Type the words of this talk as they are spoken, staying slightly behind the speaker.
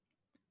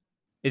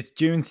It's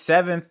June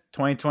 7th,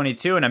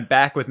 2022, and I'm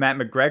back with Matt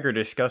McGregor to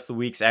discuss the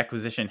week's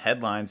acquisition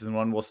headlines. And the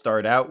one we'll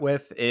start out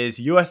with is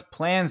U.S.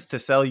 plans to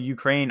sell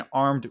Ukraine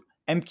armed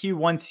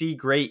MQ-1C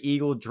Gray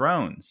Eagle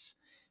drones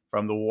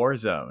from the war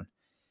zone.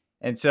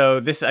 And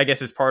so this, I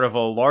guess, is part of a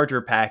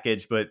larger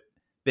package, but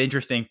the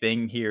interesting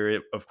thing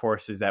here, of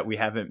course, is that we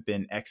haven't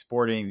been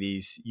exporting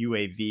these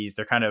UAVs.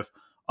 They're kind of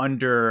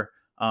under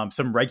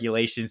some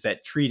regulations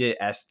that treat it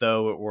as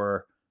though it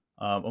were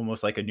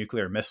almost like a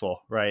nuclear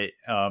missile, right?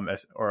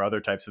 Or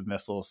other types of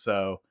missiles.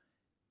 So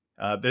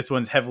this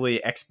one's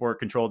heavily export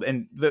controlled.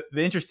 And the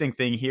interesting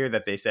thing here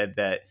that they said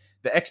that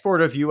the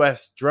export of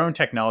U.S. drone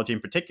technology in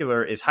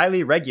particular is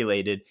highly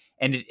regulated,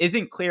 and it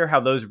isn't clear how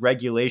those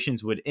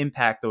regulations would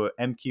impact the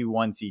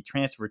MQ-1C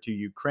transfer to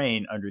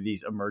Ukraine under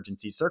these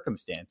emergency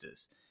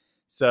circumstances.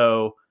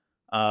 So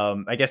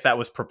I guess that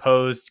was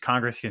proposed.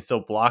 Congress can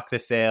still block the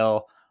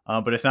sale,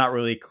 but it's not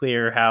really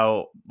clear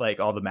how like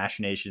all the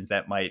machinations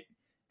that might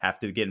have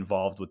to get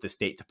involved with the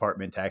State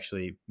Department to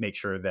actually make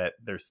sure that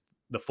there's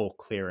the full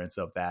clearance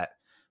of that.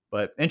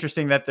 But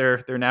interesting that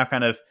they're now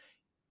kind of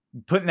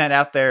putting that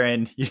out there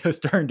and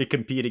starting to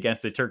compete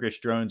against the Turkish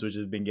drones, which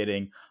has been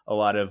getting a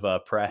lot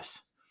of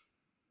press.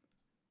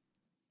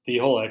 The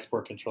whole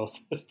export control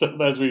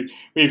system, as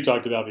we've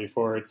talked about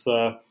before, it's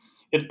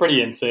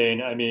pretty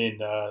insane. I mean,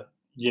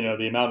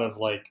 the amount of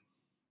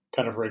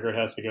kind of rigor it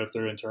has to go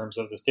through in terms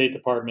of the State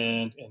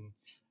Department and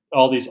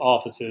all these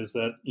offices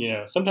that,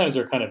 sometimes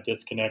they're kind of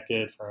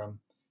disconnected from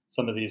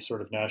some of these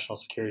sort of national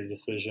security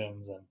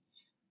decisions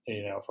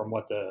and, from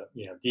what the,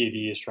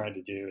 DoD is trying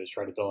to do is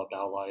try to build up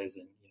allies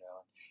and,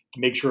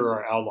 make sure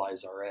our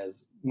allies are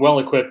as well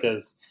equipped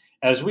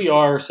as we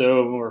are.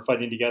 So when we're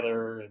fighting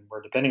together and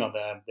we're depending on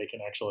them, they can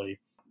actually,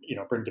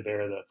 bring to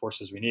bear the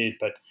forces we need.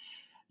 But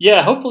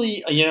yeah,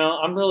 hopefully,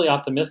 I'm really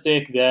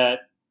optimistic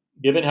that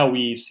given how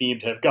we seem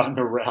to have gotten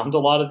around a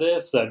lot of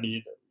this, I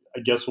mean,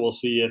 I guess we'll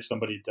see if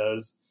somebody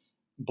does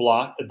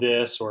block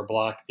this or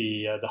block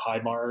the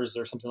HIMARS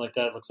or something like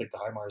that. It looks like the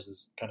HIMARS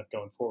is kind of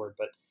going forward,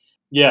 but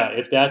yeah,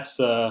 if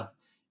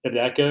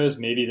that goes,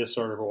 maybe this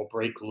sort of will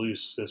break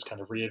loose this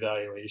kind of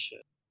reevaluation.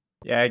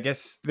 Yeah, I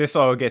guess this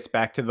all gets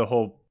back to the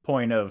whole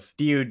point of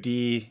DoD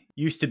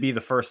used to be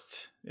the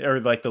first or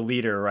like the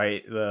leader,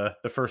 right? The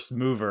first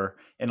mover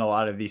in a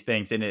lot of these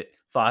things, and it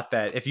thought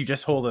that if you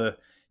just hold a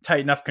tight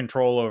enough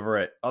control over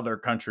it, other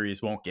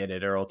countries won't get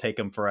it, or it'll take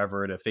them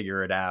forever to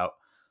figure it out.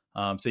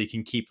 So you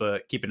can keep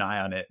an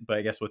eye on it. But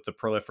I guess with the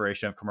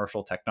proliferation of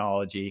commercial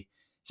technology,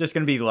 it's just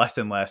going to be less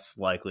and less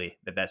likely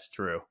that that's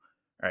true,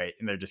 right?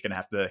 And they're just going to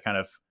have to kind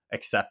of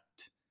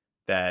accept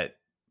that,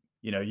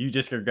 you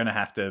just are going to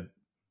have to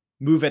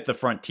move at the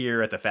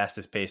frontier at the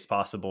fastest pace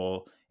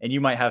possible. And you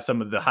might have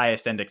some of the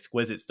highest end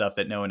exquisite stuff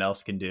that no one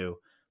else can do.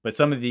 But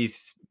some of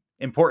these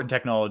important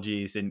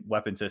technologies and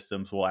weapon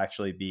systems will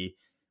actually be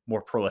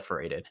more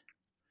proliferated.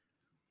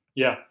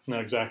 Yeah, no,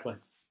 exactly.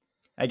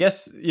 I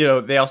guess,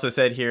 they also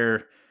said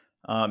here,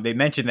 they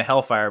mentioned the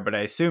Hellfire, but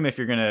I assume if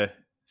you're going to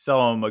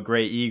sell them a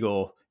Gray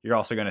Eagle, you're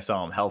also going to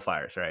sell them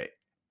Hellfires, right?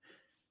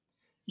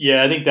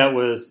 Yeah, I think that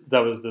was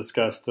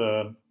discussed,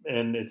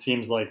 and it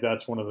seems like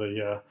that's one of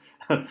the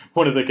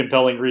one of the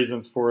compelling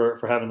reasons for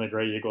having the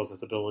Gray Eagles,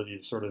 its ability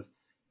to sort of,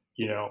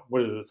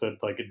 what is it said,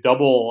 like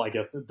double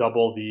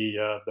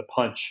the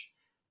punch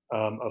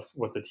of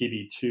what the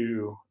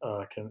TB2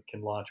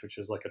 can launch, which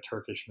is like a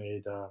Turkish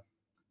made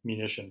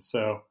munition.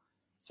 So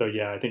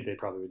yeah, I think they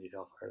probably would need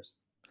Hellfires.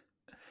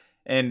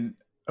 And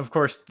of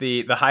course,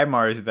 the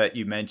HIMARS that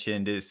you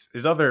mentioned is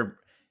other.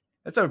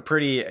 That's a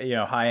pretty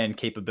high end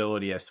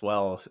capability as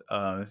well.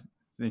 It's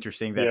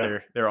interesting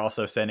that they're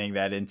also sending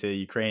that into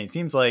Ukraine. It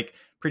seems like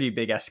pretty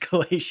big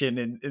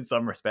escalation in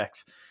some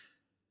respects.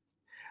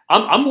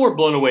 I'm more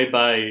blown away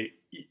by.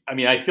 I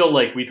mean, I feel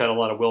like we've had a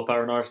lot of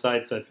willpower on our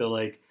side, so I feel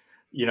like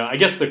I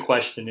guess the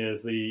question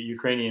is the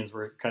Ukrainians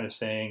were kind of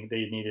saying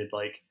they needed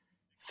like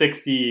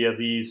 60 of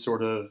these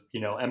sort of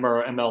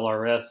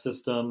MLRS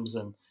systems,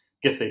 and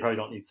I guess they probably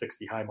don't need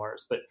 60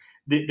 HIMARS, but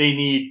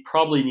they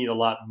probably need a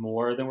lot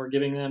more than we're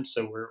giving them.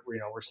 So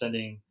we're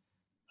sending.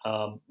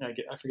 I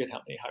forget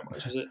how many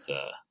HIMARS is it.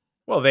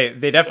 Well,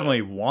 they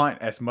definitely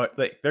want as much.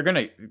 Like they're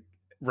going to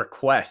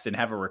request and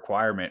have a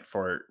requirement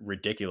for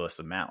ridiculous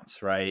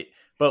amounts, right?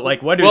 But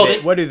like, what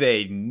do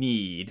they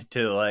need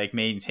to like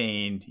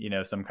maintain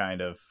some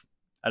kind of,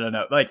 I don't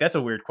know. Like, that's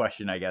a weird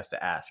question, I guess,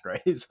 to ask,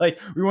 right? It's like,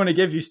 we want to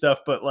give you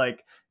stuff, but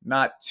like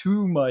not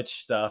too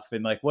much stuff.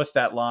 And like, what's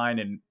that line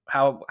and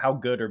how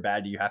good or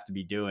bad do you have to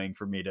be doing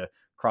for me to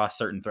cross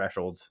certain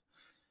thresholds?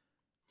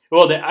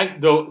 Well,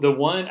 the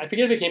one, I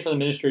forget if it came from the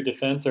Ministry of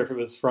Defense or if it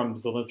was from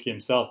Zelensky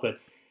himself, but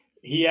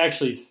he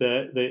actually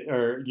said that,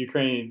 or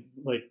Ukrainian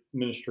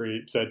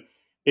ministry said,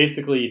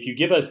 basically, if you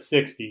give us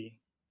 60,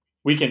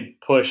 we can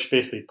push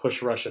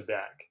Russia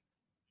back.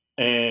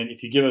 And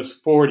if you give us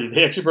 40,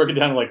 they actually broke it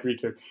down to like 3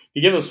 tiers. If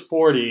you give us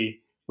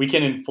 40, we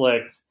can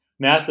inflict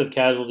massive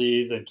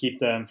casualties and keep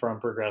them from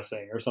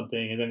progressing or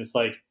something. And then it's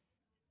like,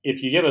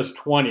 if you give us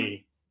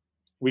 20,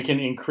 we can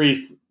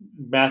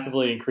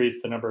massively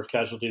increase the number of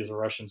casualties the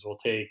Russians will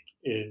take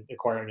in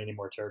acquiring any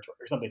more territory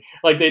or something.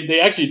 Like they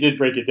actually did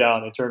break it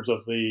down in terms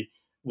of the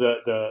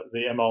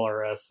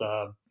MLRS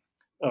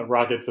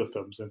rocket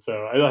systems. And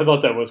so I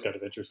thought that was kind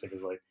of interesting.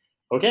 Is like,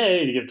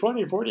 okay, you give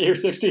 20, 40, or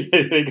 60,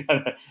 they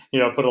kind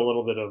of, put a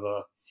little bit of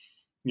a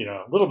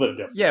little bit of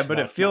difference. Yeah, but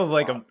it feels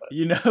like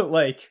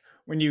like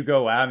when you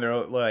go out and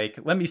they're like,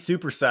 let me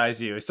supersize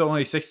you. It's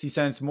only 60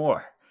 cents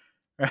more.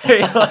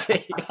 Right?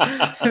 Like,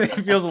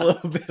 it feels a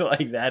little bit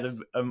like that.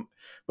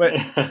 But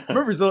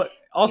remember,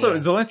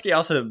 Zelensky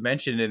also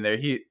mentioned in there,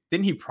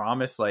 he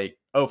promise like,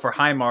 oh, for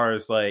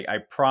HIMARS, like I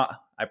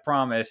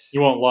promise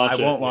you won't launch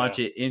I won't launch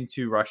it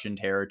into Russian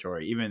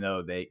territory, even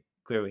though they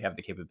clearly have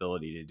the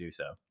capability to do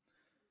so.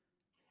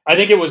 I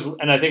think it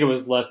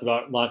was less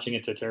about launching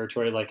into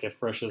territory, like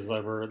if Russia's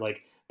ever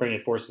like bringing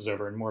forces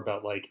over, and more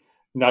about like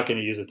not going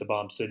to use it to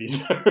bomb cities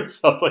or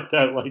stuff like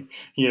that, like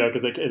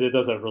because it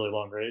does have really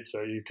long range,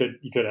 so you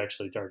could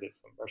actually target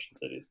some Russian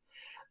cities.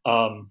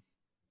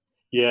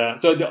 Yeah.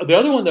 So the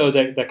other one though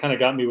that kind of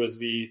got me was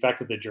the fact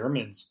that the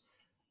Germans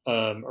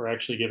are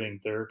actually giving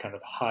their kind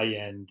of high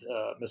end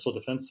missile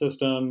defense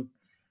system,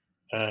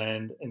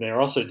 and they're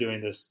also doing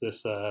this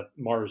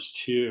Mars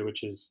 2,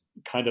 which is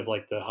kind of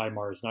like the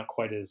HIMARS, not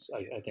quite as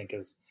I think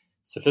as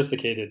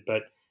sophisticated,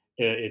 but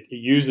it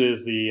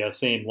uses the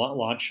same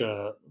launch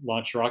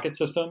rocket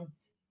system,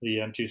 the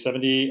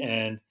M270,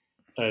 and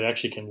it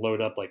actually can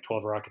load up like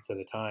 12 rockets at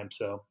a time.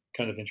 So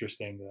kind of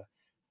interesting. The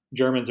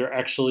Germans are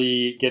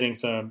actually getting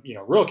some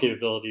real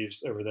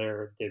capabilities over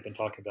there they've been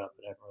talking about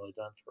but haven't really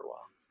done for a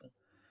while. So.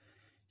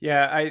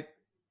 Yeah,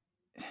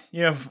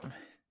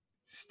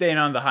 staying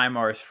on the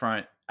HIMARS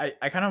front,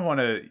 I kind of want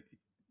to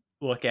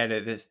look at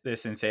it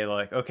this and say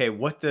like, okay,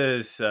 what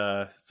does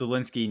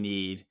Zelensky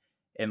need,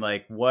 and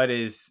like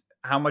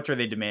how much are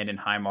they demanding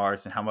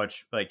HIMARS, and how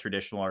much like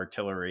traditional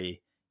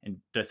artillery, and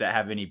does that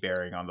have any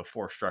bearing on the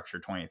force structure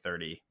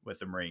 2030 with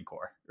the Marine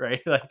Corps,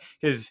 right? Like,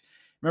 because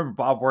remember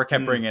Bob Work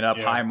kept bringing up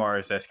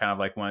HIMARS as kind of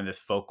like one of this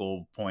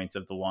focal points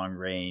of the long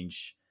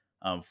range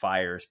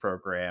fires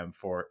program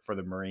for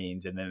the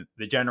Marines, and then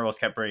the generals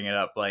kept bringing it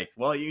up like,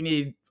 well, you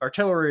need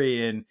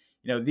artillery and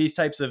these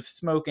types of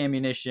smoke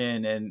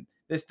ammunition and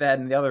this, that,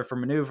 and the other for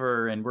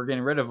maneuver, and we're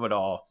getting rid of it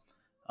all.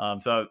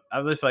 So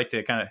I'd just like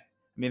to kind of,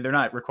 they're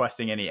not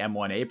requesting any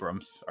M1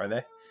 Abrams, are they?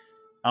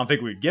 I don't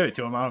think we'd give it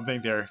to them. I don't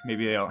think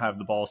maybe they don't have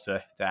the balls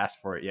to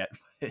ask for it yet.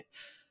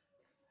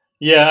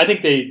 Yeah, I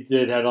think they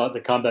did have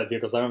the combat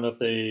vehicles. I don't know if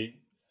they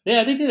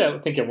did. I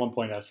think at one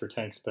point asked for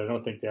tanks, but I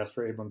don't think they asked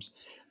for Abrams.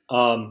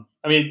 I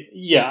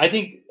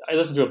think I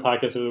listened to a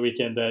podcast over the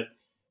weekend that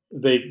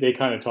they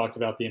kind of talked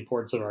about the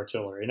importance of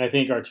artillery, and I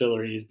think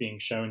artillery is being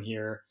shown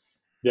here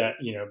that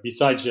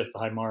besides just the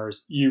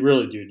HIMARS, you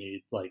really do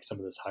need like some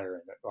of this higher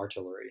end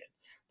artillery.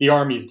 The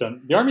Army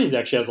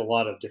actually has a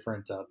lot of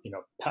different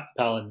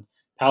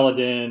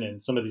Paladin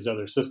and some of these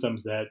other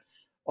systems that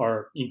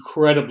are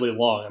incredibly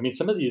long.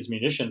 Some of these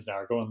munitions now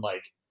are going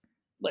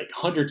like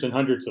hundreds and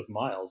hundreds of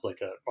miles, like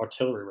an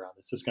artillery round.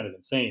 It's just kind of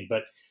insane.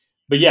 But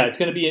yeah, it's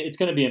going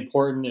to be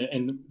important.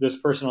 And this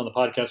person on the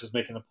podcast was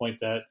making the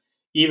point that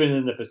even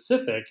in the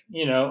Pacific,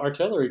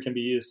 artillery can be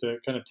used to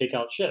kind of take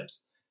out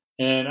ships.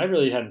 And I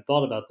really hadn't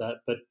thought about that,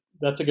 but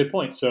that's a good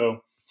point.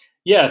 So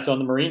yeah, so on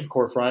the Marine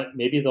Corps front,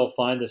 maybe they'll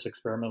find this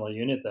experimental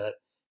unit that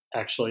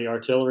actually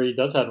artillery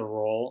does have a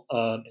role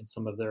in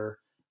some of their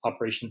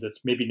operations.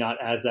 It's maybe not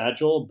as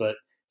agile, but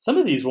some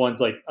of these ones,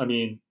 like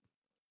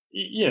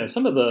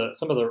some of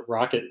the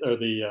rocket or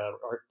the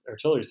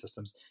artillery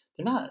systems,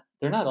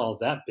 they're not all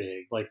that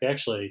big. Like they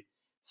actually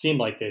seem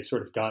like they've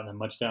sort of gotten them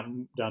much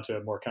down to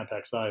a more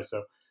compact size.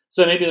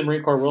 So maybe the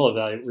Marine Corps will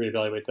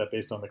reevaluate that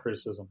based on the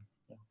criticism.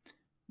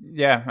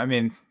 Yeah,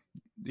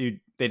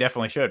 they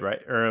definitely should,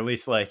 right? Or at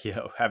least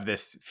have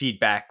this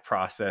feedback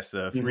process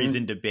of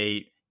reasoned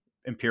debate,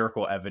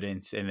 empirical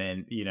evidence, and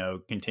then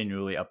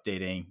continually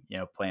updating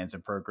plans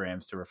and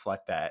programs to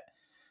reflect that.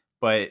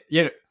 But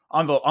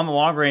on the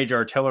long range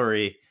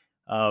artillery,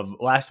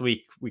 last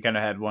week we kind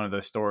of had one of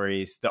those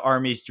stories. The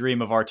Army's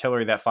dream of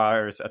artillery that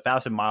fires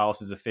 1,000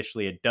 miles is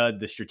officially a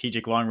dud. The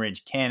strategic long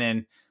range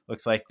cannon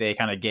looks like they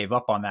kind of gave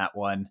up on that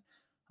one.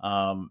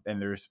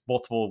 And there's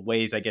multiple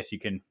ways I guess you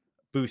can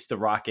boost the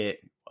rocket,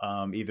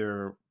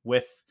 either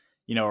with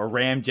a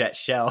ramjet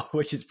shell,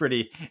 which is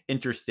pretty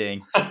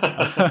interesting.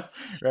 Right?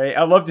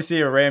 I'd love to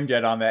see a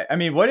ramjet on that.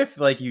 What if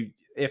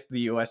if the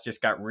US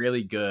just got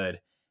really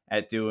good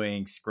at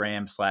doing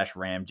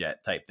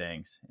scram/ramjet type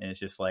things, and it's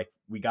just like,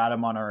 we got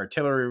them on our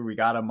artillery, we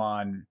got them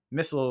on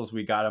missiles,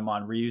 we got them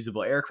on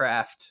reusable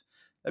aircraft.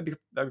 That'd be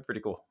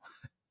pretty cool.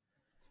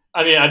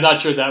 I'm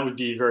not sure that would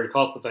be very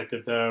cost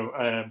effective though.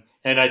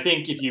 And I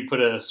think if you put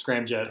a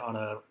scramjet on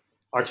a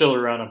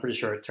artillery round, I'm pretty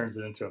sure it turns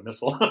it into a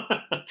missile,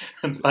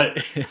 but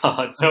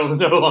it's no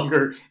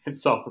longer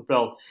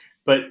self-propelled.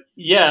 But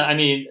yeah,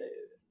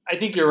 I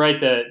think you're right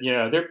that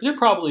there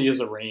probably is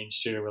a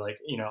range too. Where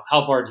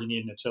how far do you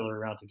need an artillery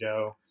round to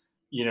go,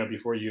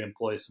 before you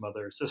employ some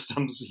other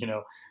systems,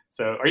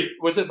 So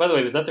by the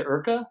way, was that the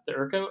Urka? The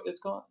Urka is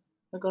gone.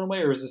 going away,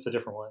 or is this a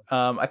different one?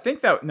 I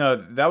think that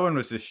one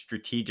was the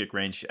strategic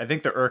range. I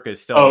think the Urka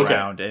is still Oh, okay.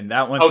 around, and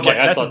that one's Okay,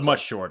 I that's thought much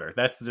so. shorter.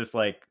 That's just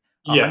like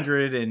Yeah.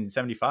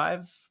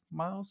 175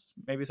 miles,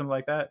 maybe something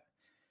like that.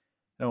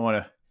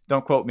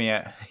 Don't quote me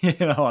at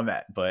on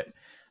that, but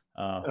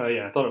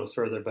Yeah, I thought it was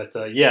further, but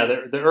yeah,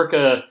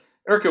 the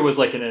Urka was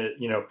like in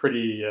a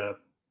pretty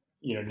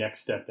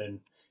next step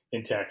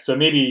in tech. So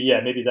maybe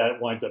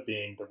that winds up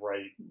being the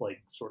right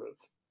like sort of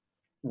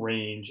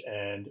range,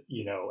 and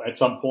at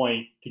some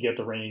point to get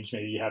the range,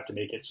 maybe you have to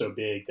make it so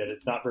big that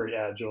it's not very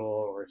agile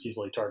or it's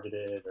easily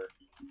targeted, or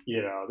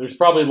there's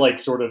probably like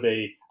sort of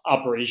a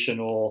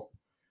operational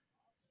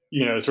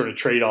sort of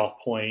trade-off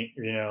point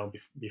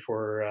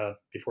before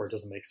it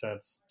doesn't make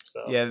sense.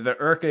 So yeah, the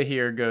Urka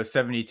here goes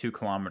 72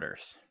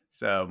 kilometers,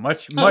 so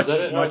much is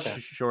that it? much Okay.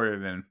 shorter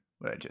than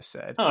what I just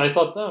said. I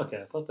thought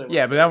okay, I thought they were.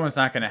 Yeah, but that one's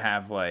not going to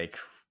have like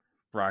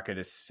rocket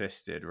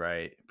assisted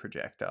right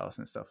projectiles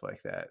and stuff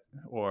like that,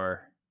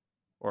 or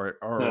a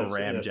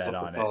ramjet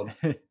on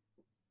it.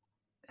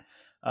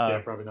 Yeah,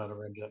 probably not a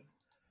ramjet.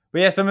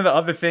 But yeah, some of the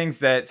other things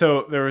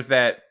so there was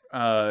that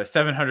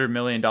 $700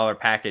 million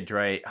package,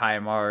 right?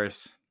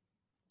 HIMARS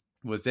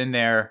was in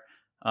there.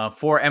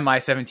 4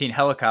 Mi-17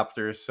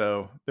 helicopters,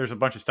 so there's a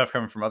bunch of stuff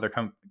coming from other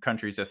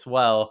countries as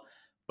well.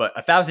 But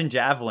 1,000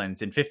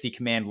 javelins and 50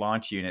 command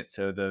launch units.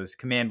 So those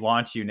command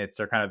launch units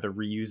are kind of the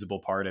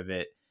reusable part of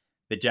it.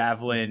 The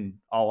javelin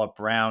all up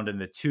round and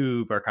the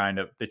tube are kind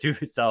of the tube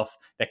itself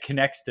that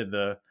connects to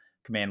the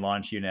command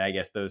launch unit. I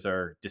guess those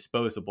are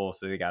disposable,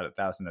 so they got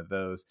 1,000 of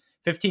those.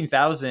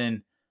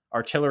 15,000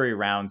 artillery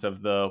rounds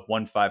of the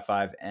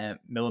 155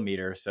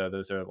 millimeter. So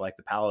those are like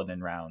the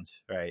Paladin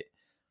rounds, right?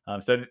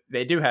 So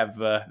they do have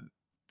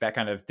that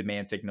kind of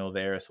demand signal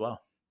there as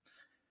well.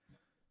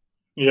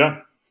 Yeah.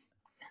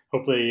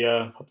 Hope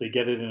they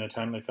get it in a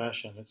timely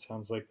fashion. It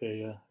sounds like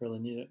they really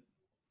need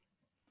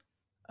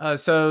it.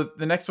 So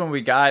the next one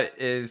we got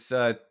is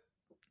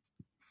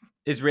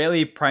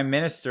Israeli Prime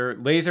Minister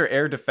laser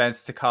air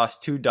defense to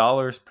cost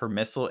 $2 per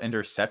missile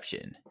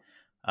interception.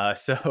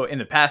 So in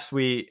the past,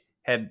 we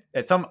had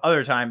at some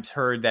other times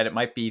heard that it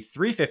might be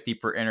 $350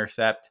 per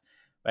intercept.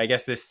 But I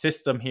guess this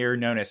system here,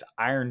 known as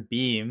Iron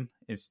Beam,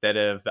 instead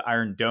of the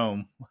Iron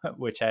Dome,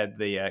 which had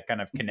the kind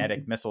of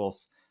kinetic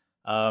missiles,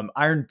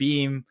 Iron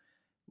Beam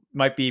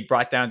might be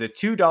brought down to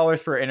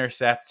 $2 per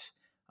intercept,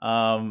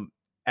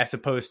 as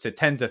opposed to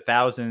tens of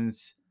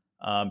thousands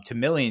to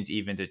millions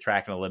even to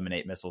track and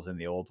eliminate missiles in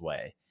the old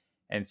way.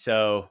 And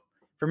so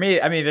for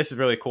me, I mean, this is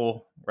really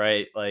cool,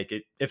 right? Like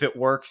if it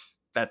works,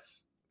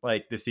 that's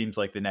like, this seems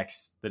like the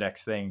next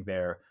thing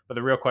there. But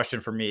the real question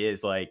for me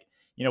is like,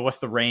 what's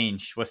the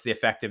range? What's the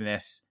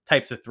effectiveness?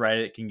 Types of threat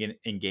it can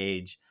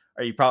engage?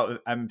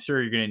 I'm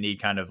sure you're going to need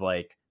kind of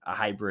like a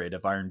hybrid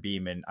of Iron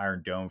Beam and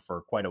Iron Dome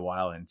for quite a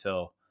while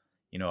until,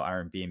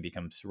 Iron Beam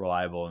becomes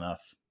reliable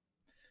enough.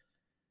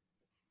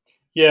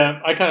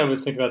 Yeah, I kind of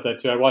was thinking about that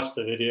too. I watched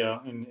the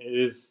video, and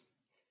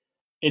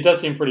it does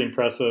seem pretty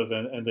impressive,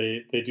 and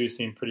they do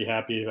seem pretty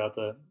happy about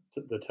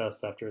the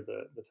test after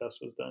the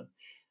test was done.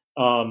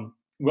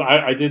 Well,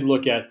 I did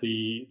look at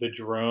the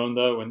drone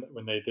though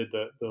when they did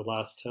the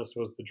last test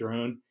was the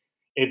drone.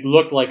 It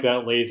looked like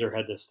that laser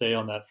had to stay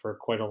on that for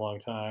quite a long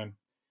time.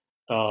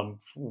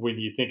 When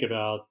you think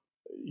about,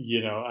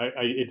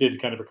 it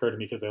did kind of occur to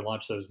me because they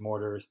launched those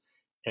mortars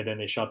and then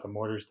they shot the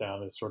mortars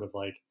down. It's sort of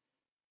like,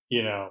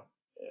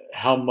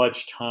 how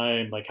much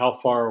time, like how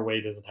far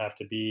away does it have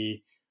to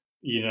be,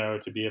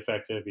 to be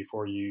effective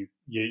before you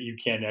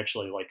can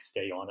actually like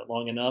stay on it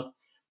long enough.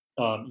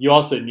 You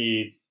also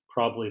need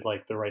probably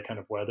like the right kind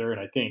of weather, and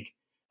I think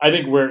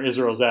where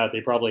Israel's at,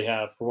 they probably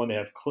have, for one, they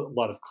have a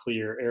lot of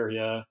clear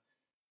area.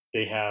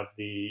 They have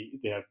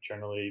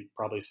generally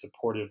probably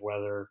supportive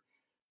weather,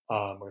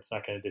 where it's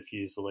not going to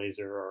diffuse the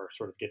laser or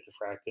sort of get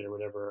diffracted or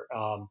whatever.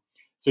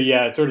 So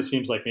yeah, it sort of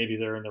seems like maybe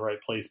they're in the right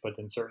place, but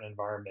in certain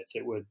environments,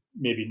 it would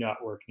maybe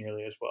not work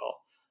nearly as well.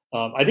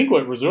 I think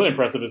what was really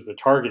impressive is the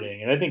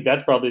targeting, and I think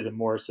that's probably the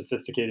more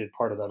sophisticated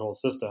part of that whole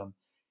system,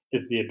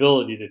 is the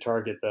ability to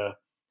target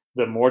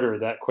the mortar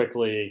that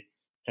quickly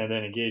and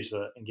then engage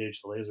the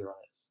laser on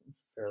it. It's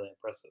fairly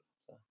impressive.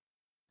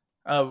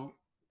 So.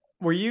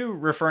 Were you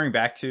referring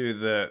back to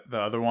the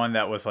other one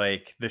that was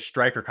like the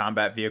Stryker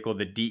combat vehicle,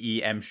 the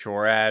DEM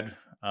SHORAD?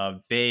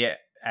 They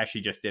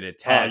actually just did a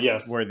test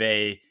Yes. where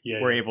they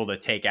were able to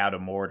take out a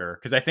mortar,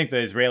 because I think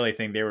the Israeli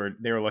thing, they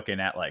were looking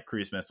at like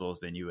cruise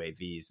missiles and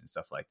UAVs and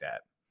stuff like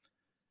that.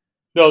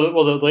 No,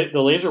 well,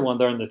 the laser one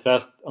there in the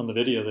test on the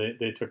video,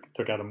 they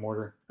took out a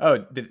mortar.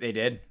 Oh, they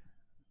did?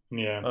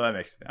 Yeah. Well, that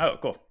makes sense. Oh,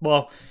 cool.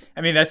 Well,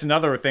 I mean, that's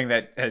another thing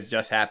that has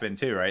just happened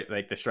too, right?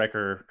 Like the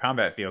Stryker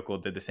combat vehicle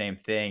did the same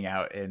thing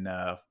out in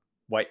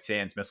White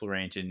Sands Missile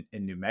Range in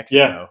New Mexico.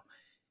 Yeah.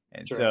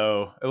 And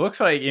so it looks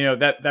like,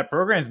 that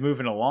program's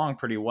moving along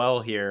pretty well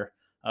here.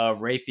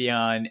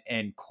 Raytheon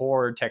and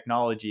Chord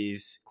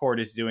Technologies. Chord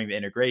is doing the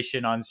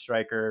integration on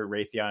Stryker.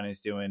 Raytheon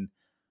is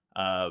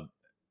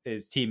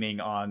teaming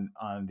on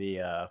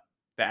the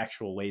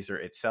actual laser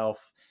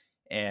itself.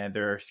 And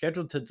they're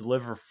scheduled to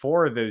deliver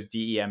 4 of those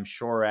DEM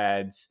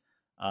SHORADs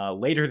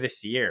later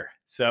this year.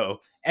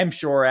 So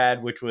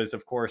M-SHORAD, which was,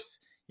 of course,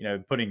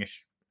 putting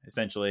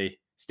essentially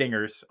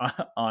stingers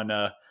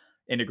on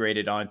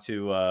integrated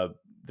onto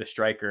the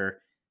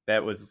Stryker.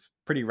 That was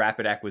pretty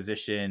rapid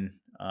acquisition.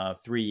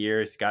 3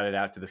 years, got it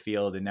out to the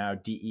field, and now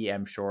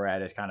DEM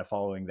M-SHORAD is kind of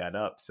following that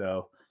up.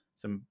 So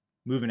some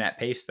moving at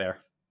pace there.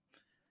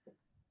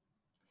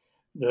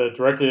 The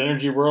directed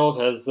energy world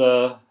has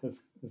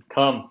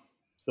come.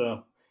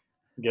 So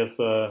I guess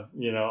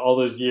all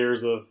those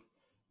years of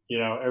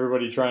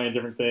everybody trying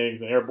different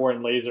things and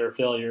airborne laser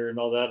failure and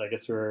all that. I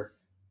guess it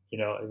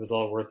was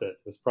all worth it.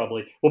 It was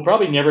we'll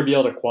probably never be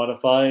able to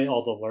quantify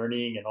all the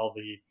learning and all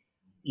the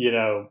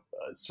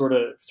sort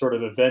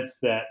of events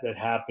that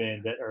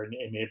happened that are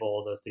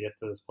enabled us to get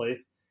to this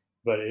place.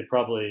 But it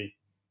probably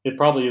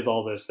is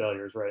all those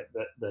failures, right,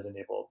 that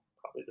enabled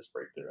probably this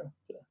breakthrough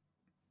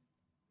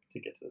to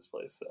get to this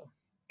place. So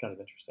kind of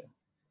interesting.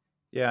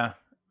 Yeah.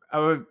 I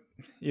would,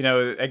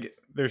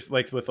 there's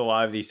like with a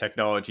lot of these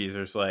technologies,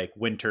 there's like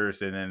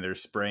winters and then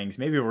there's springs.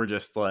 Maybe we're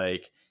just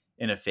like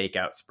in a fake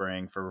out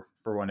spring for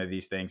one of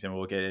these things, and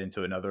we'll get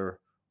into another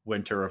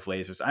winter of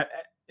lasers.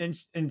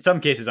 In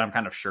some cases, I'm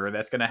kind of sure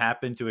that's going to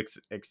happen to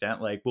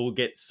extent. Like we'll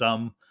get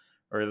some,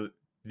 or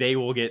they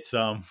will get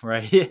some,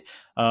 right?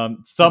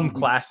 Some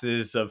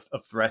classes of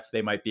threats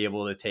they might be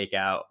able to take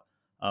out.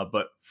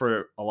 But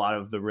for a lot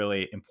of the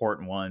really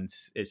important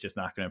ones, it's just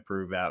not going to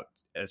prove out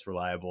as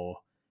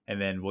reliable. And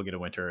then we'll get a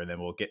winter, and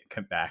then we'll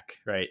come back,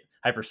 right?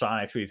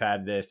 Hypersonics, we've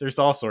had this. There's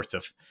all sorts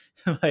of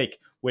like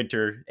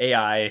winter.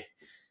 AI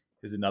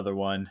is another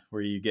one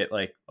where you get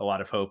like a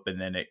lot of hope, and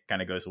then it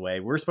kind of goes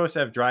away. We're supposed to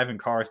have driving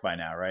cars by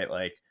now, right?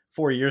 Like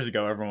 4 years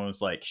ago, everyone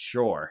was like,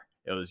 sure.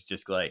 It was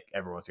just like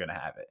everyone's going to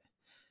have it.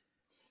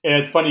 Yeah,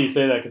 it's funny you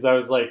say that, because I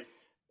was like,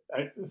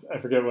 I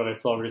forget what I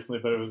saw recently,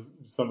 but it was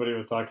somebody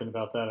was talking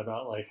about that,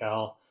 about like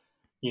how,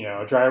 we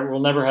won't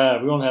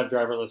have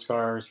driverless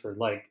cars for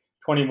like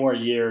 20 more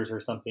years or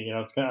something. I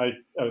was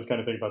kind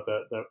of thinking about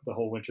the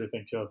whole winter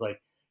thing too. I was like,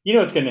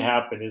 what's going to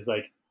happen is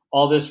like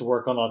all this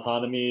work on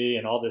autonomy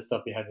and all this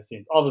stuff behind the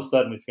scenes, all of a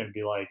sudden it's going to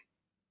be like,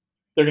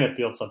 they're going to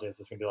field something. It's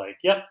going to be like,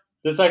 yep,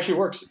 this actually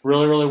works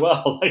really, really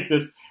well. Like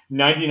this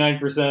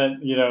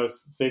 99%,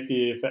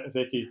 safety,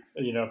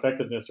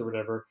 effectiveness or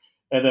whatever.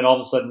 And then all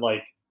of a sudden,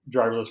 like,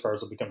 driverless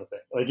cars will become a thing.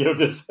 Like it'll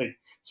just like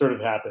sort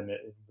of happen.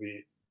 It'd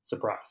be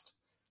surprised.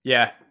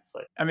 Yeah.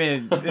 Like, I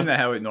mean, isn't that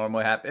how it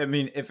normally happens? I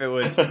mean, if it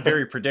was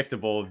very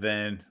predictable,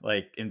 then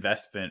like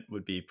investment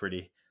would be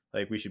pretty,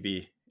 like we should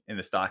be in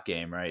the stock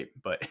game, right?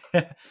 But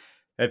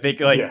I think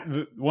like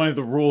one of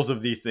the rules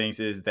of these things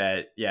is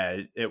that,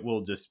 it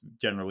will just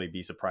generally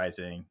be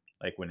surprising,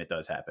 like when it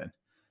does happen.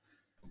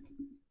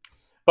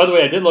 By the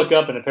way, I did look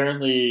up, and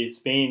apparently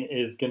Spain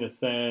is going to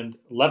send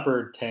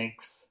Leopard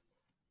tanks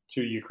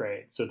to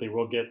Ukraine, so they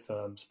will get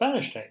some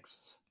Spanish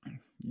tanks.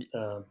 Which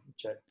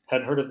I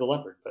hadn't heard of the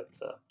Leopard, but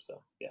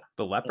so yeah.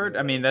 The Leopard?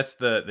 I mean, that's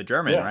the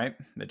German, right?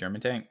 The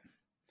German tank.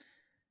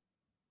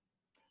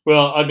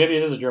 Well, maybe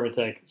it is a German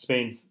tank.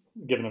 Spain's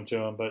giving them to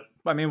them, but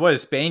I mean, what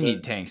does Spain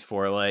need tanks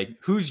for? Like,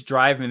 who's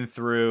driving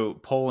through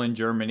Poland,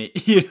 Germany,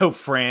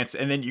 France,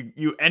 and then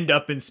you end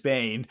up in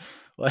Spain?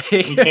 Like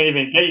you can't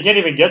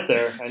even get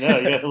there. I know,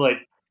 you have to like.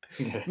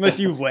 Unless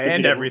you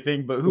land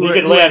everything, but who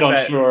can land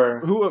on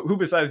shore? Who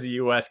besides the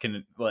U.S.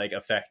 can like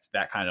affect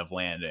that kind of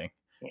landing?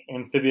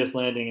 Amphibious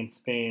landing in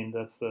Spain.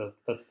 That's the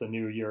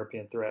new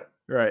European threat,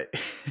 right?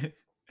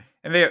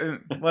 And they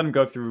let them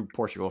go through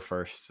Portugal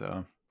first.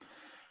 So,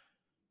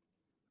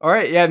 all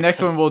right,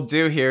 next one we'll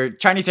do here: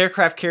 Chinese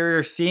aircraft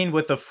carrier seen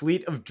with a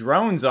fleet of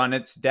drones on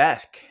its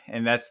deck,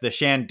 and that's the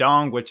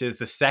Shandong, which is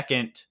the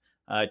second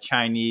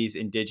Chinese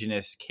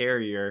indigenous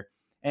carrier,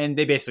 and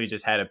they basically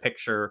just had a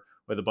picture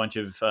with a bunch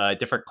of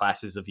different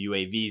classes of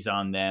UAVs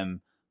on them,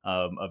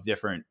 of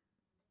different,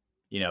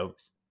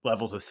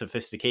 levels of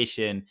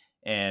sophistication.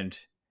 And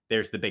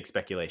there's the big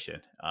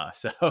speculation.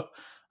 So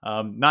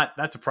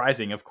not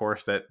surprising, of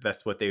course,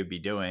 that's what they would be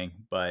doing.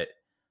 But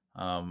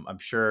I'm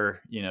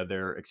sure,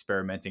 they're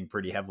experimenting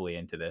pretty heavily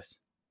into this.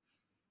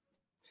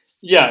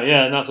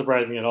 Yeah, not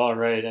surprising at all,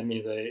 right? I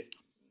mean,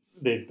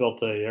 they've built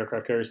the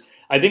aircraft carriers.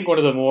 I think one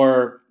of the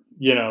more,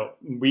 we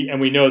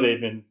know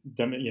they've been,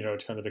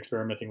 kind of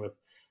experimenting with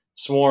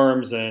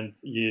swarms, and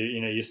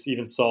you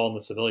even saw on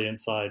the civilian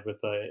side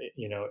with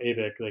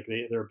AVIC, like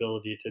their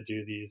ability to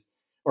do these,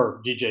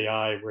 or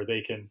DJI, where they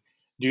can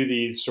do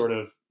these sort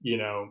of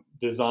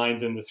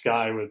designs in the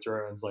sky with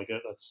drones. Like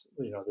that's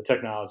the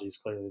technology is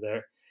clearly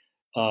there,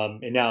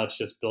 and now it's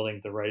just building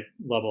the right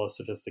level of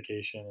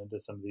sophistication into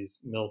some of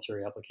these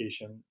military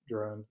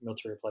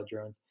applied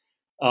drones.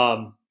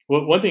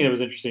 One thing that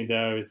was interesting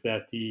though is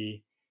that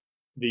the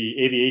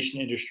Aviation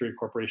Industry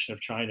Corporation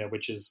of China,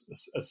 which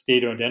is a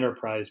state-owned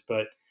enterprise,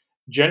 but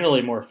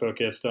generally more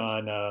focused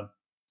on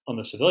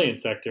the civilian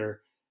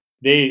sector,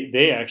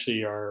 they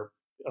actually are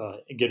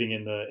getting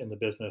in the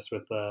business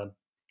with.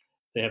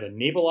 They have a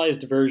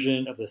navalized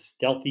version of the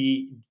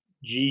stealthy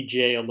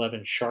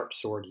GJ-11 Sharp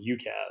Sword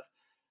UCAV,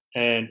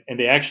 and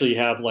they actually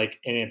have like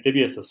an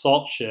amphibious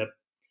assault ship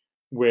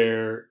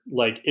where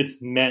like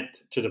it's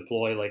meant to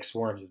deploy like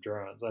swarms of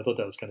drones. I thought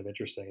that was kind of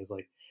interesting. Is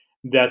like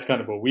that's kind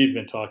of what we've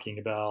been talking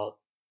about.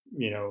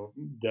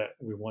 That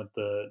we want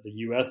the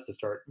U.S. to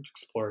start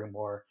exploring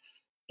more,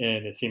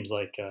 and it seems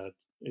like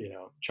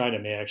China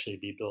may actually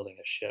be building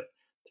a ship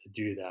to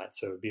do that.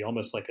 So it'd be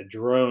almost like a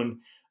drone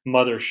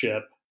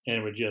mothership, and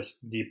it would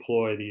just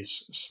deploy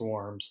these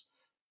swarms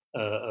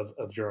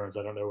of drones.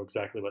 I don't know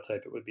exactly what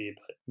type it would be,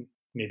 but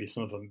maybe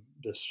some of them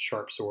this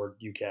sharp sword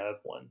UCAV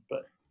one.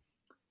 But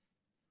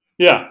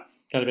yeah,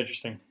 kind of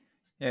interesting.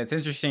 Yeah, it's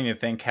interesting to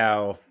think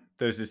how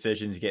those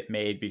decisions get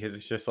made because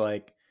it's just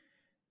like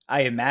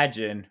I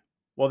imagine,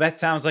 well, that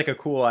sounds like a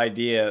cool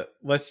idea.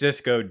 Let's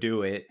just go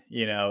do it.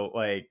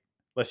 Like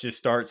let's just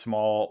start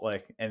small,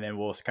 like, and then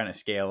we'll kind of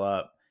scale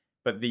up.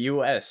 But the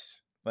U.S.,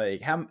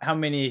 like, how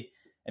many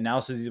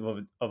analyses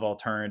of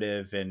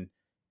alternative and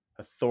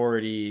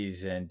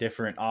authorities and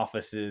different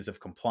offices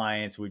of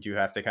compliance would you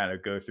have to kind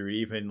of go through to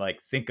even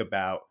like think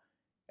about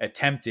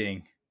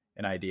attempting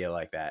an idea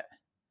like that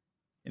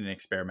in an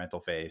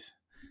experimental phase?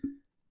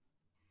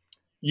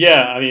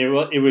 Yeah, I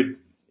mean, it would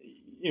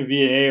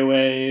be an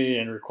AOA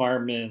and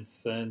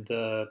requirements, and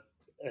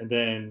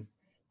then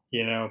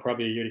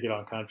probably a year to get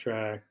on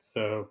contract.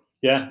 So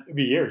yeah, it'd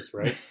be years,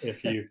 right?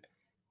 If you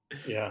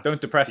yeah,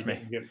 Don't depress you me.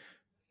 get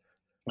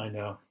I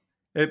know.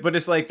 But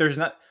it's like there's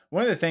not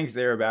one of the things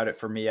there about it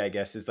for me, I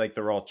guess, is like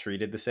they're all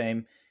treated the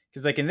same.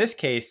 Because like in this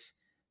case,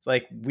 it's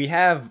like we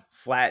have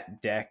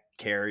flat deck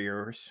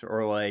carriers,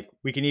 or like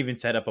we can even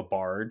set up a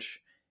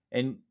barge,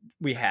 and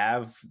we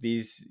have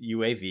these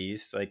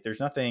UAVs. Like there's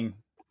nothing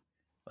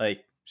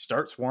like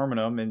start swarming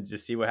them and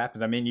just see what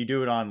happens. I mean, you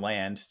do it on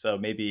land, so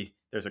maybe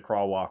there's a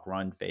crawl, walk,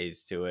 run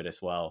phase to it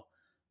as well.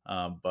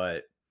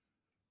 But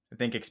I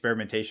think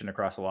experimentation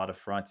across a lot of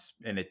fronts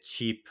in a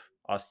cheap,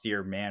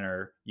 austere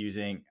manner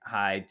using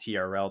high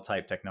TRL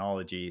type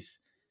technologies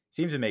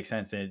seems to make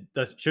sense, and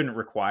it shouldn't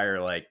require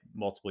like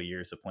multiple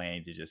years of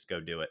planning to just go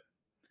do it.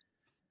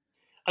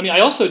 I mean, I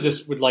also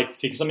just would like to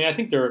see because I mean, I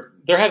think there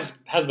has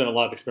been a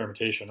lot of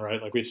experimentation,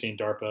 right? Like we've seen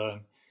DARPA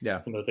and Yeah,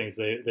 some of the things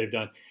they've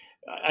done.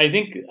 I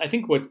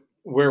think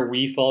where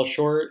we fall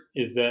short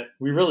is that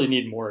we really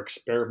need more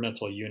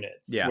experimental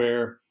units yeah,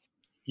 where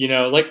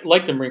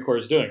like the Marine Corps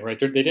is doing, right?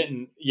 They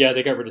didn't, yeah,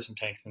 they got rid of some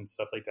tanks and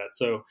stuff like that.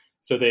 So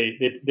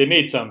they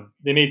made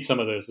some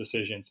of those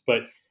decisions,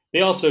 but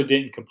they also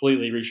didn't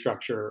completely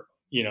restructure,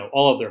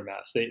 all of their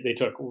maths. They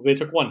took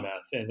one math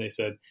and they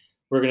said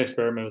we're going to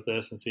experiment with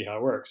this and see how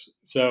it works.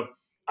 So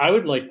I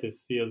would like to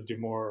see us do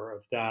more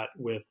of that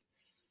with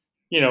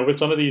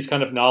some of these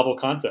kind of novel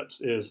concepts.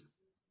 Is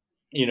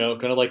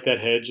kind of like that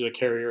hedge, the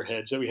carrier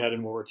hedge that we had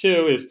in World War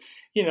II is,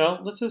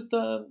 let's just,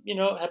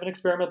 have an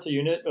experimental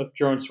unit of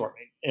drone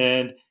swarming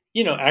and,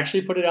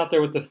 actually put it out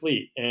there with the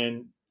fleet.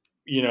 And,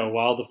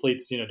 while the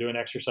fleet's, doing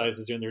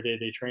exercises, doing their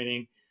day-to-day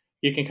training,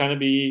 you can kind of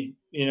be,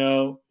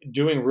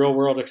 doing real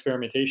world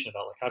experimentation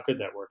about like, how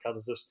could that work? How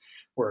does this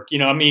work?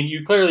 I mean,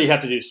 you clearly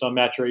have to do some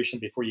maturation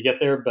before you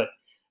get there, but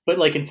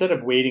like, instead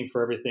of waiting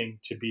for everything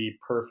to be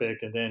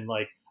perfect and then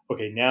like,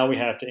 okay, now we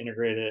have to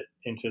integrate it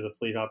into the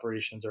fleet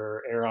operations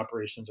or air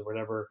operations or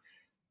whatever.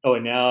 Oh,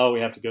 and now we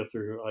have to go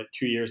through like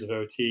 2 years of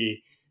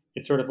OT.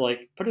 It's sort of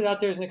like put it out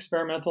there as an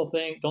experimental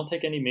thing. Don't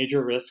take any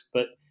major risk,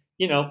 but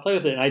play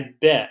with it. And I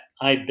bet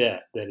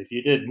that if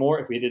we did more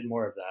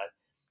of that,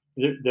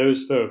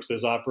 those folks,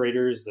 those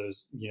operators,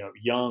 those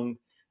young,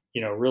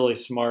 really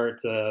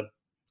smart,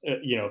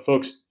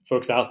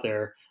 folks out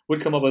there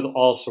would come up with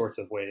all sorts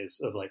of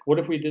ways of like, what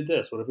if we did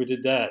this? What if we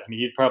did that? I mean,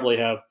 you'd probably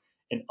have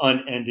an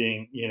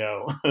unending,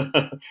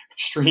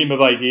 stream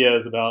of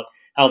ideas about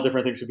how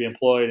different things could be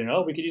employed. And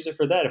we could use it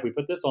for that. If we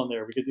put this on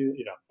there, we could do.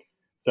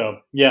 So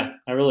yeah,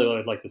 I really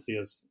would like to see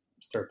us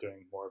start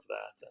doing more of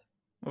that.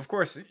 of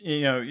course,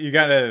 you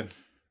gotta.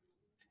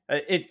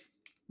 It's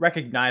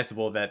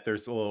recognizable that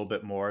there's a little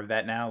bit more of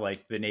that now.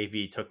 Like the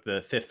Navy took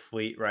the Fifth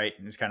Fleet, right,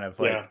 and it's kind of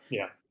like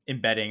Yeah.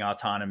 embedding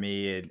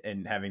autonomy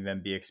and having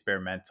them be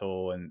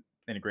experimental and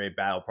integrated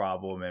battle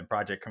problem and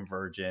project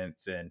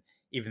convergence, and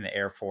even the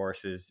Air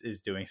Force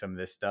is doing some of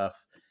this stuff.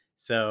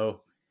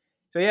 So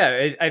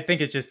yeah, I think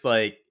it's just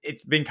like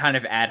it's been kind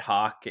of ad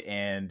hoc,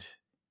 and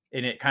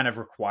it kind of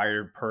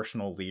required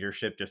personal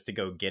leadership just to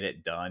go get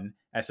it done,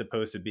 as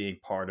opposed to being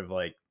part of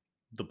like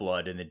the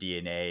blood and the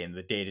DNA and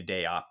the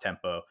day-to-day op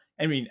tempo.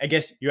 I mean, I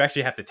guess you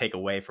actually have to take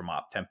away from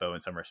op tempo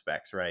in some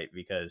respects, right?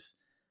 Because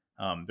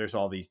there's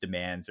all these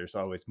demands. There's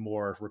always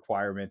more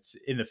requirements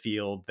in the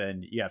field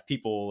than you have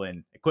people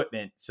and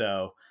equipment.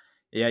 So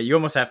yeah, you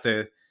almost have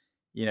to,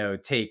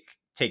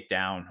 take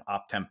down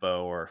op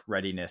tempo or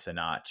readiness a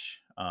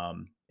notch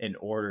in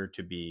order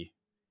to be,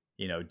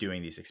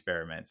 doing these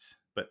experiments.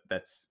 But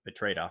that's a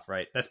trade-off,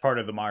 right? That's part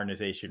of the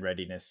modernization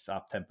readiness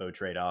op tempo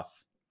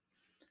trade-off.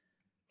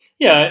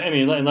 Yeah, I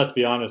mean, and let's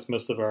be honest,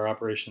 most of our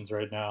operations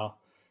right now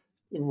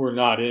we're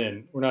not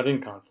in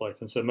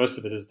conflict, and so most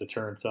of it is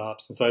deterrence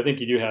ops. And so I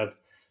think you have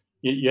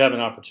an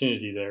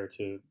opportunity there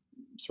to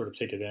sort of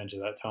take advantage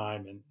of that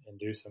time and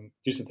do some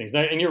things.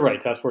 And you're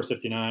right, Task Force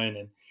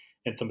 59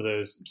 and some of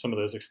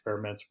those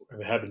experiments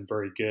have been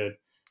very good.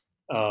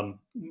 I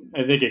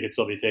think it could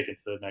still be taken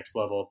to the next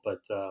level, but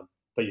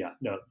yeah,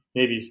 no,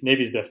 Navy's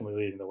definitely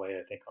leading the way,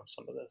 I think, on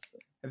some of this.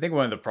 I think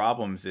one of the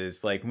problems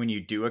is like when you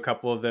do a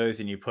couple of those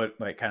and you put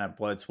like kind of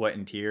blood, sweat,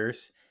 and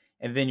tears,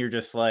 and then you're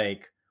just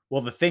like,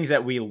 well, the things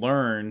that we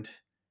learned,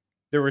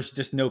 there was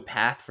just no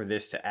path for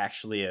this to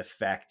actually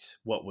affect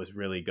what was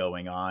really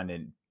going on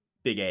in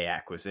big A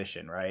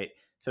acquisition, right?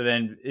 So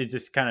then it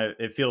just kind of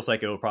it feels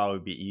like it will probably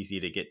be easy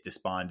to get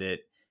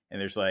despondent, and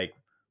there's like,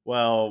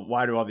 well,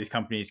 why do all these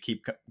companies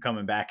keep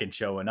coming back and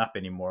showing up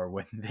anymore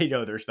when they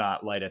know there's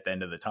not light at the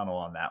end of the tunnel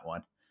on that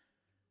one?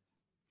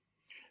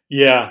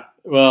 Yeah,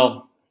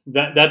 well,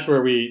 that's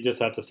where we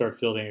just have to start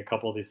fielding a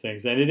couple of these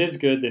things, and it is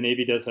good. The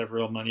Navy does have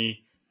real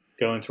money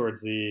going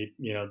towards the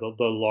the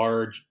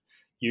large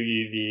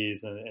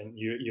UUVs and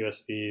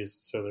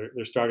USVs, so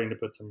they're starting to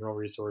put some real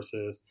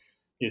resources.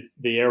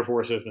 The Air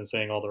Force has been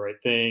saying all the right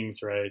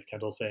things, right?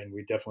 Kendall saying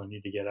we definitely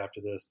need to get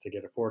after this to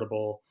get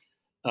affordable,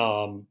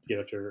 get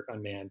after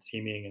unmanned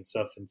teaming and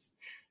stuff, and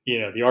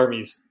the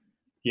Army's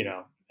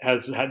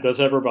does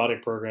have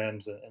robotic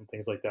programs and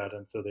things like that,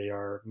 and so they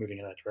are moving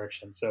in that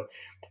direction. So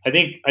I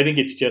think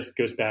it's just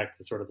goes back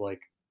to sort of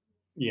like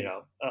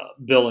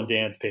Bill and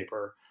Dan's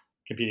paper,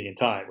 Competing in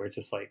Time, where it's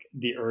just like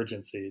the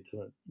urgency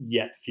doesn't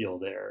yet feel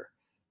there,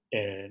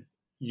 and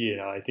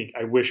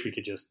I wish we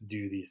could just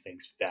do these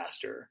things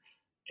faster.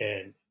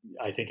 And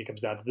I think it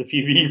comes down to the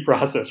PBE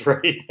process,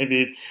 right? I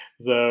mean,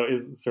 so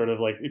it's sort of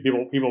like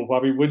people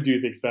probably would do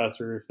things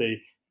faster if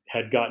they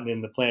had gotten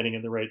in the planning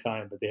in the right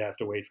time, but they have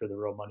to wait for the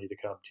real money to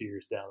come 2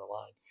 years down the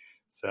line.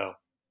 So,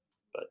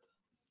 but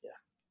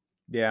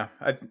yeah,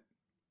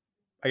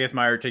 I guess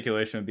my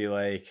articulation would be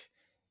like,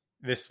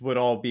 this would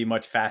all be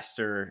much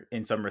faster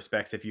in some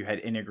respects if you had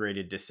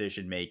integrated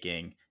decision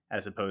making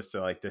as opposed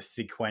to like the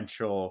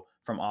sequential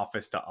from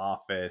office to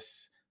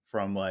office,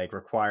 from like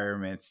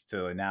requirements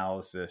to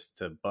analysis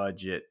to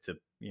budget to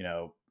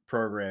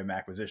program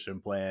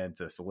acquisition plan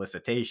to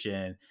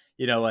solicitation.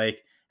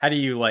 Like how do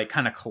you like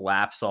kind of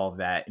collapse all of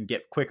that and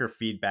get quicker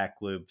feedback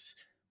loops,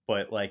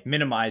 but like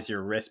minimize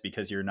your risk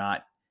because you're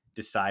not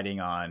deciding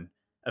on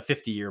a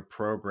 50-year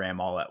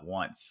program all at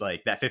once.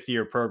 Like that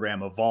 50-year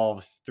program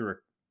evolves through a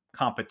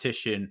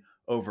competition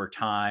over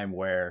time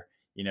where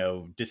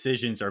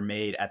decisions are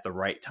made at the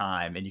right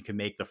time and you can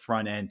make the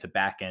front end to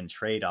back end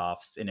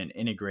trade-offs in an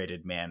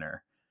integrated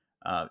manner,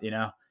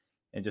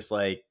 and just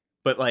like,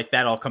 but like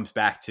that all comes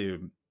back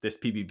to this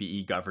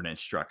PBBE governance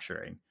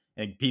structuring,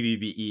 and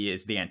PBBE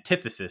is the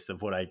antithesis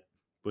of what I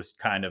was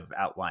kind of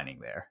outlining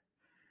there.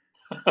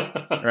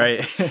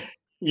 Right.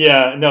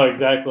 Yeah, no,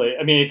 exactly.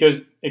 I mean,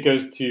 it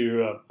goes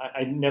to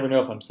I never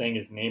know if I'm saying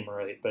his name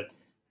right, but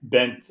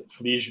Bent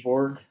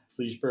Fliesberg.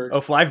 Oh,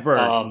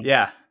 Fliesberg.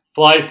 Yeah.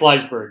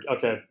 Fliesberg.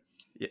 Okay.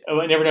 Yeah.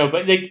 I never know,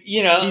 but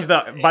he's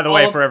by the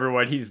way, for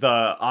everyone, he's the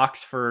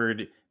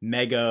Oxford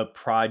mega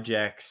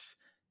projects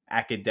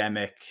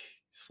academic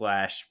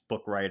 /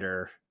 book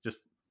writer.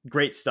 Just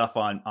great stuff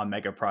on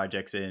mega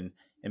projects in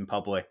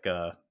public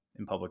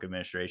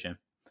administration.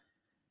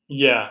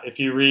 Yeah, if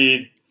you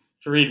read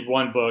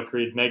one book,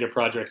 read Mega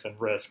Projects and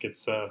Risk.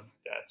 It's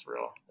that's a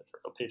real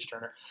page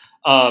turner.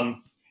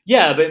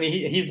 Yeah, but I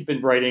mean, he's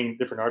been writing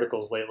different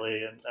articles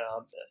lately, and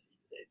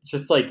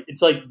it's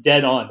like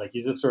dead on. Like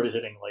he's just sort of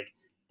hitting like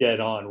dead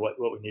on what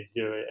we need to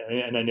do.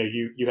 And I know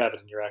you have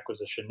it in your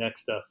acquisition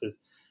next stuff is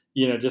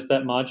just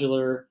that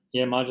modular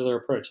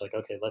approach. Like,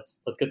 okay, let's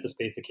get this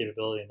basic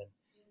capability,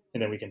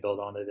 and then we can build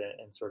on it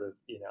and sort of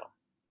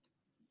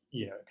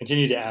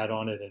continue to add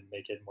on it and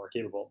make it more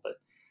capable. But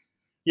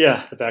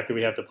yeah, the fact that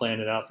we have to plan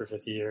it out for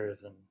 50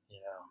 years and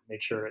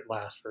make sure it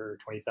lasts for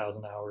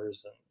 20,000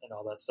 hours and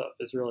all that stuff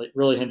is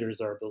really hinders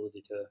our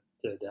ability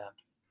to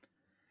adapt.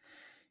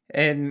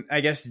 And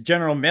I guess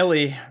General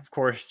Milley, of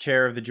course,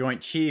 chair of the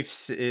Joint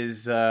Chiefs,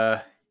 is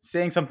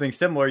saying something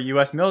similar.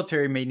 U.S.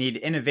 military may need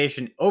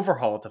innovation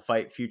overhaul to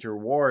fight future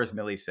wars,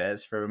 Milley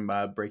says, from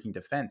Breaking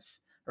Defense,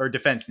 or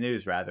Defense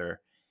News, rather.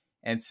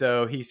 And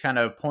so he's kind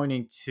of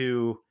pointing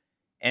to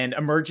an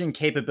emerging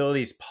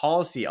capabilities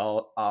policy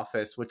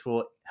office, which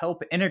will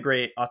help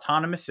integrate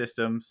autonomous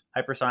systems,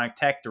 hypersonic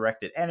tech,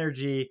 directed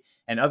energy,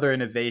 and other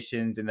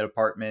innovations in the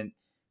department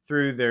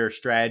through their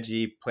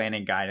strategy,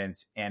 planning,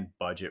 guidance, and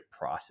budget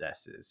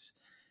processes.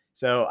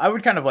 So I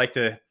would kind of like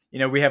to,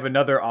 we have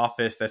another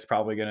office that's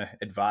probably going to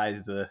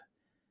advise the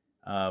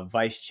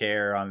vice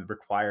chair on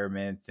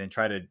requirements and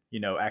try to,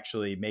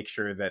 actually make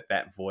sure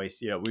that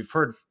voice, we've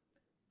heard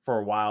for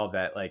a while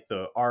that like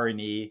the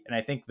R&E, and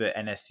I think the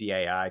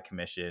NSCAI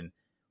commission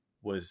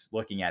was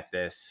looking at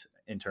this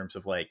in terms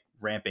of like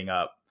ramping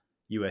up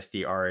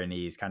USD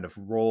R&E's kind of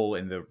role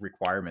in the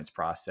requirements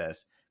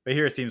process. But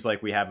here it seems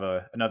like we have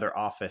another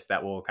office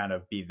that will kind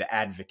of be the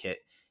advocate,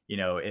 in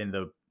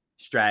the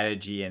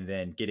strategy and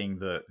then getting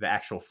the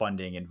actual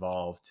funding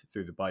involved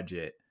through the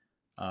budget.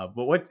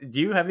 But what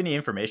do you have any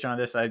information on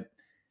this? I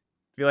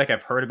feel like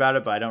I've heard about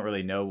it, but I don't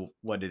really know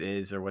what it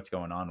is or what's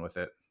going on with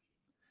it.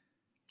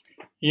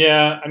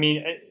 Yeah, I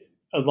mean,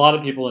 a lot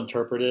of people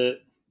interpret it.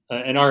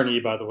 And R&E,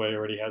 by the way,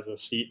 already has a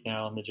seat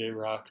now in the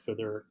JROC, so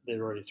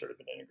they've already sort of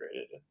been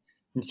integrated.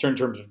 in certain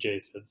terms of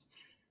JSIDs.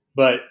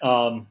 But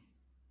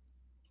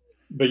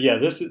yeah,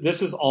 this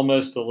is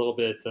almost a little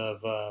bit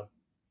of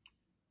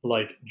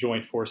like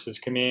Joint Forces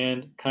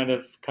Command kind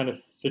of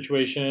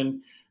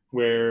situation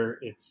where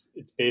it's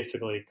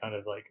basically kind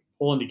of like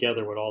pulling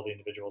together what all the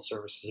individual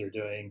services are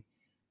doing,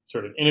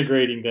 sort of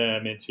integrating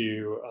them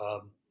into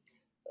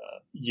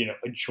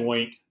a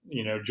joint,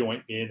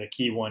 joint being the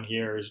key one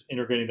here is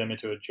integrating them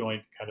into a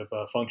joint kind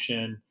of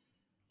function,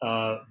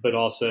 but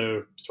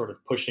also sort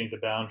of pushing the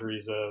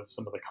boundaries of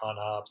some of the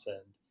ConOps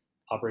and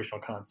operational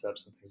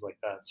concepts and things like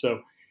that. So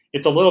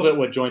it's a little bit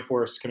what Joint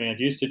Force Command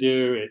used to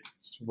do.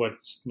 It's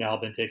what's now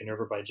been taken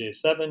over by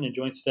J7 and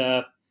Joint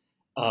Staff.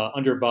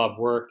 Under Bob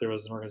Work, there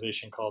was an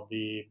organization called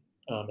the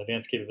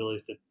Advanced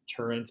Capabilities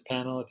Deterrence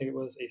Panel, I think it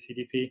was,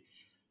 ACDP.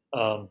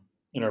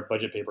 In our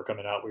budget paper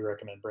coming out, we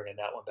recommend bringing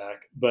that one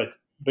back. But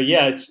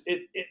yeah,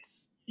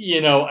 it's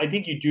I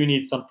think you do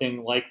need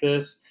something like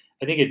this.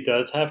 I think it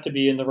does have to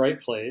be in the right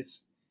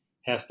place,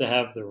 has to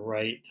have the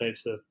right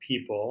types of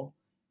people,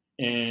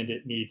 and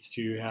it needs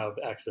to have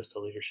access to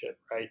leadership,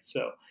 right?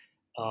 So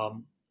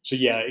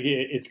yeah,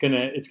 it's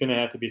gonna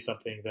have to be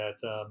something that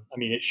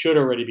it should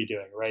already be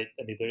doing, right?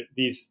 I mean,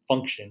 these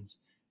functions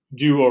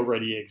do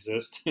already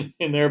exist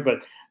in there, but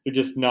they're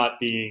just not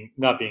being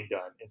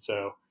done. And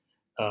so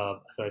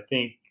I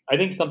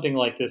think something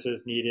like this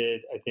is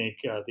needed. I think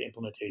the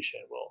implementation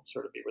will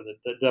sort of be where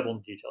the devil in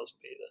the details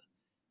will be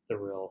the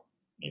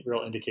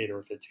real indicator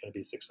if it's going to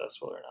be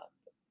successful or not.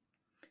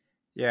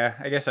 Yeah,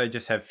 I guess I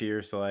just have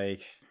fears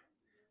like,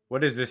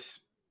 what is this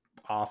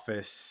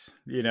office?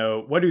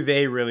 What do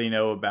they really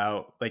know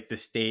about like the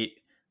state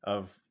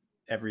of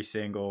every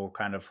single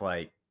kind of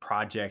like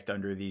project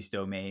under these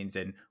domains,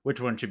 and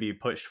which one should be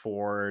pushed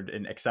forward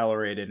and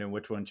accelerated and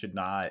which one should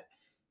not?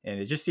 And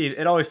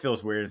it always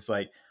feels weird. It's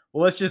like,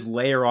 well, let's just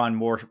layer on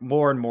more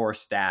and more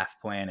staff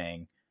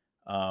planning,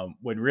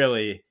 when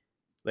really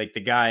like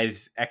the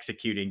guys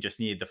executing just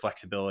need the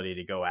flexibility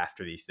to go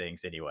after these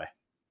things anyway.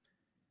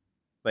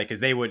 Like,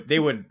 because they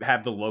would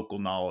have the local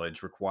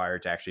knowledge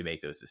required to actually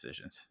make those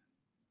decisions.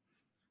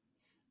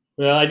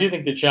 Well, I do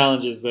think the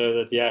challenge is, though,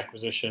 that the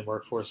acquisition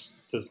workforce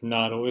does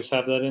not always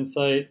have that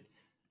insight.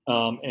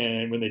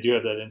 And when they do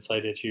have that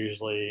insight, it's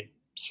usually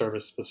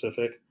service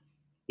specific.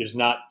 There's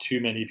not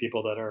too many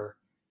people that are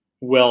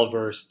well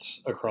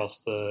versed across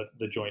the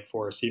joint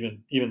force,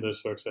 even those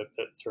folks that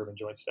serve in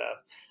joint staff.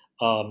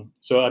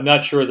 So I'm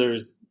not sure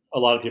there's a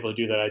lot of people who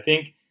do that. I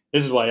think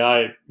this is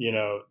why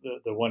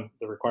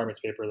the requirements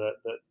paper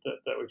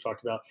that we've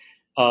talked about,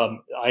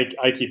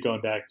 I keep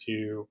going back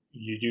to,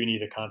 you do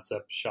need a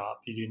concept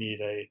shop. You do need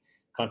a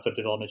concept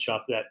development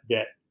shop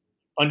that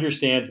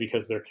understands,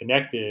 because they're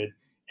connected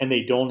and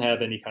they don't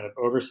have any kind of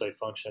oversight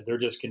function. They're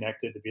just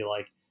connected to be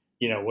like,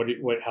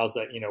 how's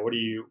that,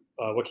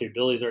 what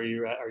capabilities are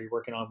you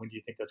working on? When do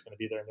you think that's going to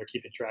be there? And they're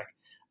keeping track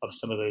of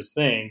some of those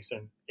things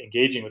and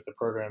engaging with the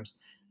programs.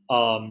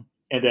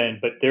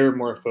 But they're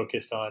more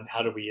focused on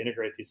how do we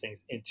integrate these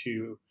things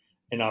into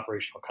an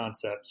operational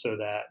concept so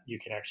that you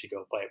can actually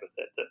go fight with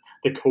it.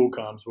 The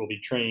co-coms will be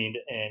trained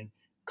and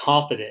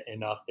confident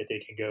enough that they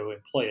can go and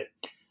play it.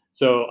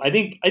 So I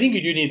think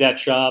you do need that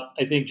shop.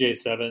 I think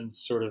J7's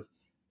sort of,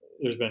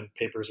 there's been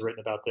papers written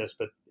about this,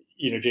 but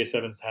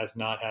J7's has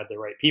not had the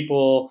right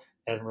people,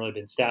 hasn't really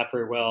been staffed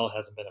very well,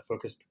 hasn't been a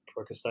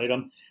focused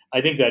item.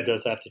 I think that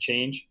does have to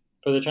change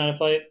for the China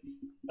fight,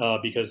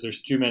 because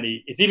there's too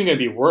many. It's even going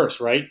to be worse,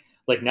 right?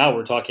 Like now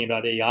we're talking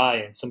about AI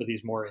and some of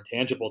these more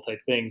intangible type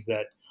things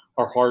that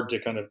are hard to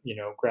kind of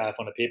graph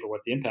on a paper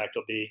what the impact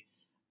will be.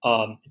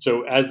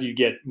 So as you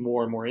get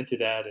more and more into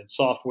that, and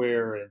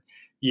software and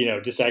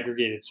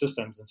disaggregated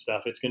systems and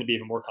stuff, it's going to be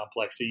even more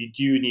complex. So you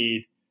do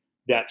need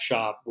that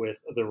shop with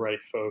the right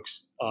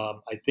folks,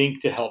 I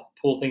think, to help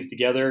pull things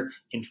together,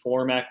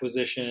 inform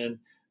acquisition,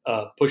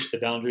 push the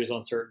boundaries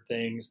on certain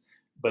things.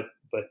 But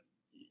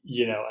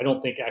I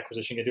don't think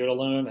acquisition can do it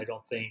alone. I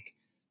don't think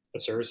the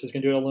services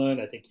can do it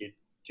alone. I think you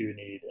do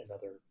need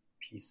another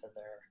piece in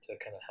there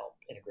to kind of help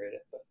integrate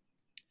it. But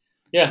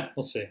yeah,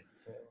 we'll see.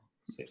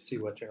 See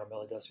what General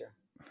Milley does here.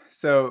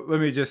 So let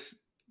me just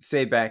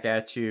say back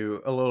at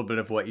you a little bit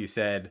of what you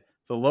said.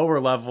 The lower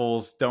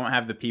levels don't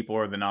have the people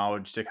or the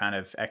knowledge to kind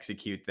of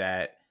execute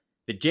that.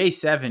 The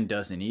J7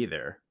 doesn't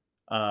either.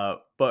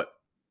 But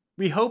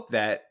we hope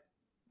that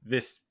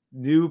this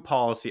new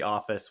policy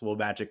office will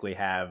magically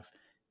have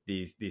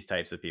these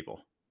types of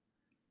people.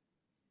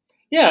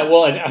 Yeah,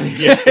 well,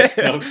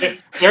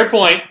 fair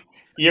point.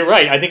 You're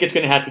right. I think it's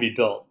going to have to be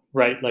built,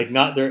 right? Like,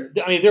 not there.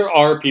 I mean, there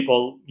are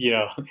people,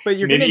 but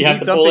you're maybe you have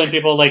to pull in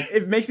people like.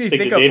 It makes me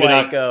think of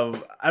like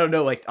I don't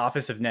know, like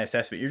Office of Net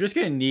Assessment. You're just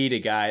going to need a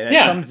guy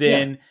that comes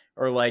in,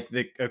 or like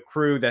a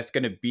crew that's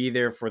going to be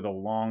there for the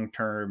long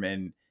term,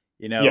 and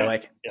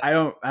I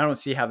don't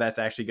see how that's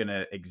actually going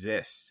to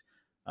exist.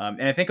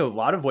 And I think a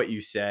lot of what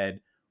you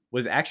said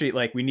was actually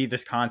like, we need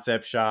this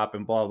concept shop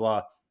and blah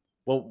blah.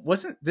 Well,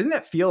 didn't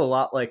that feel a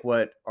lot like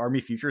what Army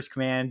Futures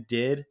Command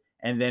did,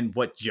 and then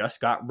what just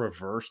got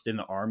reversed in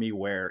the Army,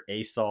 where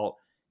ASALT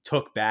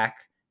took back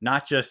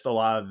not just a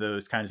lot of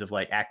those kinds of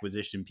like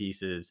acquisition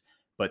pieces,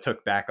 but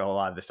took back a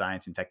lot of the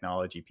science and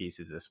technology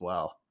pieces as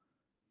well.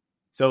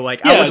 So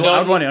like, Yeah, I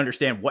would want to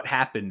understand what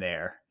happened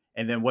there.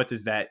 And then what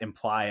does that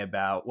imply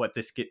about what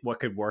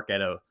could work at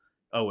a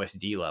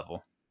OSD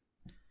level?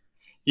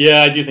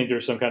 Yeah, I do think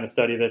there's some kind of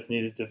study that's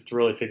needed to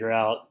really figure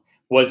out,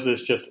 was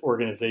this just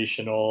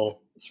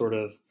organizational sort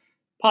of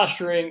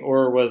posturing,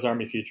 or was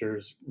Army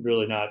Futures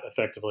really not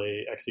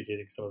effectively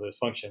executing some of those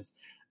functions?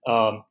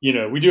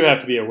 We do have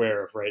to be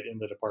aware of, right, in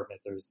the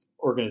department, there's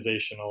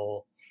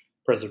organizational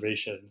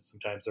preservation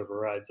sometimes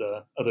overrides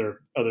other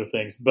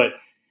things. But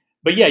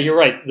yeah, you're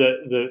right.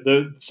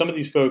 The some of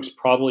these folks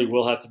probably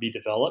will have to be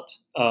developed.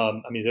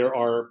 There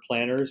are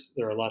planners.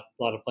 There are a lot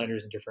of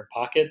planners in different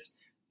pockets.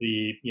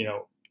 The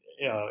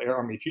Air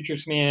Army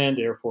Futures Command,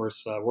 Air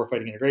Force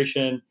Warfighting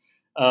Integration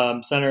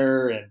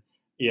Center, and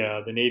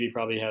the Navy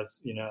probably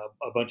has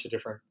a bunch of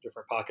different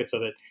pockets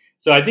of it.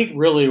 So I think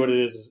really what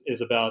it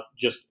is about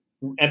just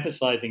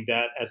emphasizing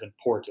that as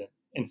important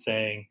and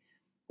saying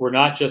we're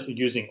not just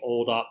using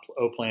old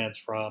O plans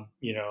from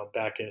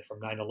back from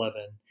 9/11.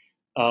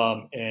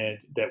 And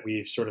that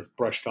we've sort of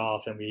brushed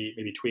off and we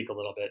maybe tweak a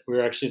little bit.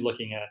 We're actually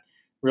looking at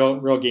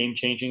real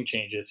game-changing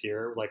changes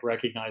here, like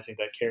recognizing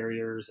that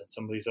carriers and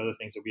some of these other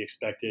things that we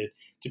expected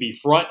to be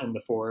front in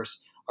the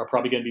force are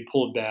probably going to be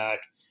pulled back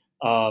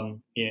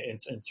in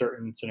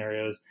certain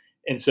scenarios.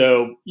 And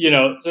so,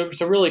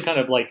 so really kind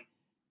of like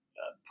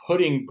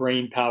putting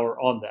brain power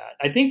on that.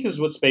 I think this is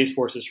what Space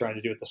Force is trying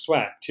to do with the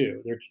SWAC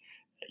too. They're,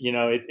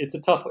 it's a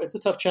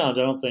tough challenge.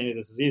 I don't say any of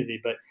this was easy,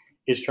 but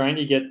is trying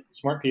to get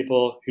smart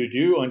people who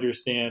do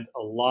understand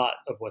a lot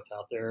of what's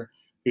out there,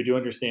 who do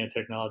understand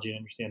technology and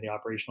understand the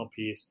operational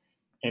piece,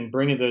 and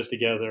bringing those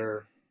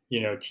together,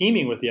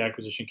 teaming with the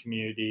acquisition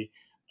community,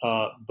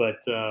 but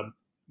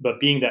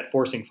being that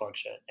forcing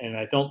function. And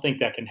I don't think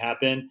that can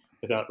happen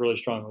without really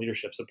strong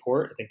leadership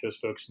support. I think those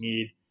folks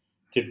need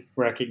to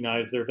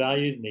recognize their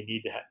value, and they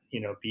need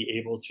to, be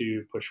able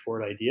to push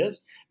forward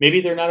ideas. Maybe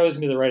they're not always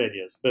going to be the right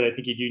ideas, but I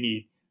think you do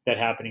need that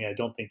happening. I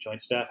don't think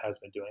Joint Staff has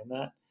been doing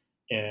that.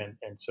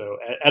 And so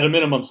at a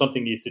minimum,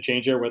 something needs to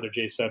change there, whether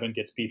J7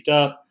 gets beefed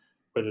up,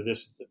 whether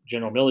this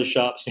General Milley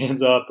shop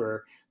stands up,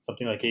 or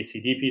something like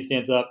ACDP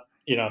stands up.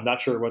 I'm not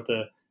sure what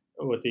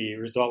the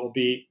result will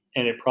be,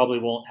 and it probably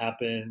won't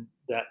happen.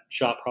 That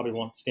shop probably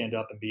won't stand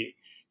up and be,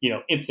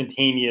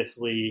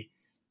 instantaneously,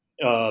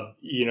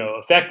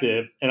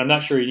 effective. And I'm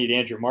not sure you need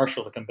Andrew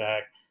Marshall to come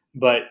back,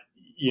 but,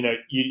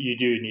 you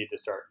do need to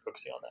start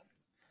focusing on that.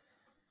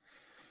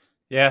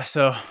 Yeah,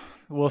 so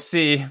we'll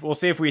see. We'll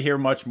see if we hear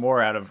much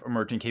more out of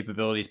Emerging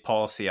Capabilities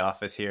Policy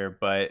Office here.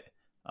 But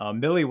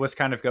Milley was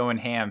kind of going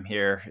ham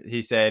here.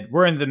 He said,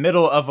 we're in the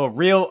middle of a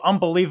real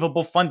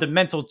unbelievable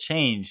fundamental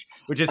change,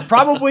 which is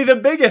probably the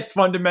biggest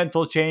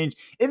fundamental change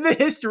in the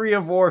history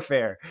of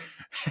warfare.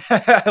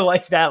 I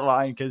like that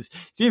line because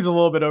it seems a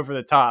little bit over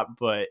the top,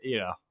 but,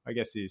 I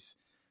guess he's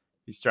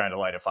trying to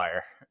light a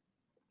fire.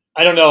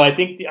 I don't know. I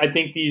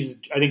think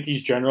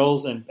these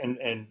generals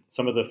and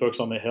some of the folks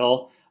on the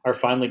Hill are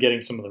finally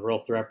getting some of the real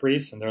threat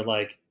briefs, and they're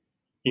like,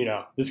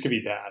 this could be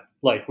bad.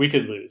 Like, we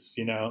could lose,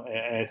 and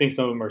I think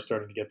some of them are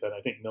starting to get that.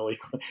 I think Milley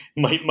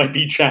might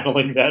be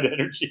channeling that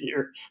energy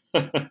here.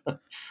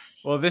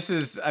 Well,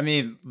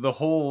 the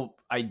whole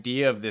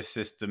idea of this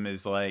system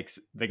is like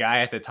the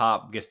guy at the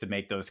top gets to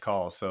make those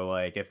calls. So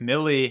like if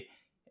Milley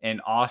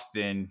and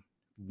Austin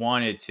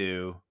wanted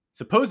to,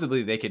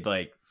 supposedly they could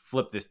like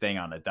flip this thing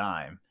on a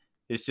dime.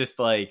 It's just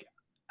like,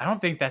 I don't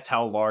think that's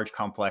how large,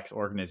 complex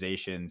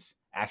organizations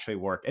actually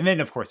work. And then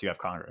of course you have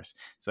Congress.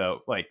 So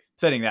like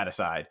setting that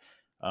aside,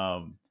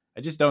 I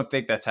just don't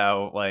think that's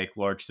how like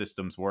large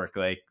systems work.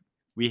 Like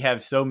we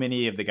have so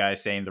many of the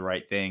guys saying the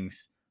right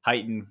things,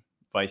 Hyten,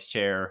 vice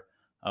chair,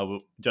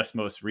 just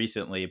most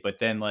recently, but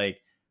then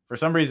like for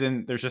some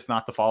reason there's just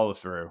not the follow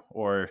through,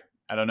 or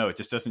I don't know, it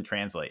just doesn't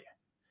translate.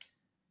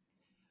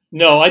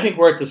 No, I think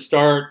we're at the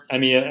start. I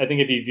think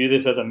if you view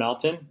this as a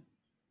mountain,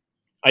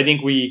 I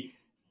think we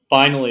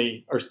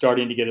finally are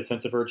starting to get a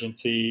sense of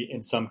urgency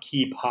in some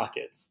key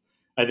pockets.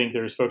 I think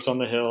there's folks on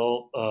the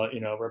Hill,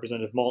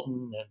 Representative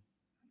Moulton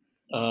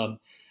and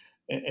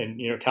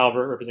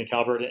Calvert, Representative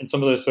Calvert, and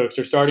some of those folks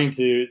are starting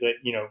to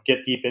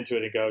get deep into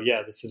it and go,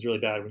 yeah, this is really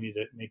bad. We need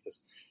to make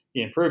this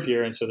improve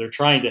here. And so they're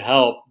trying to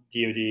help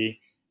DoD,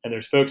 and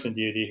there's folks in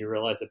DoD who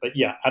realize it. But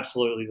yeah,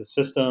 absolutely, the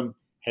system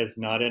has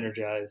not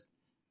energized,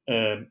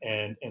 and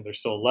there's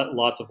still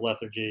lots of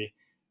lethargy.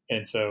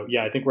 And so,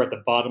 yeah, I think we're at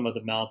the bottom of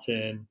the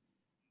mountain.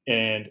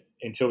 And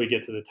until we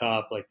get to the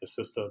top, like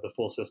the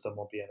full system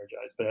won't be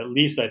energized. But at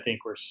least I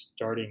think we're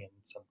starting in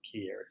some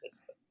key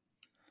areas.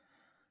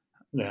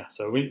 Yeah,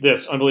 so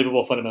this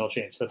unbelievable fundamental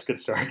change. That's a good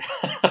start.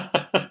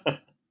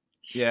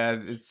 Yeah,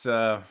 it's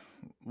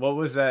what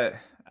was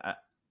that?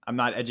 I'm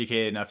not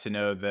educated enough to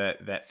know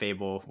that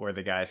fable where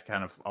the guy's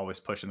kind of always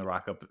pushing the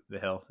rock up the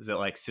hill. Is it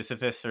like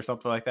Sisyphus or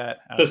something like that?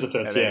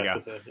 Sisyphus, yeah.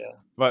 Sisyphus, yeah.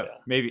 But yeah.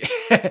 Maybe,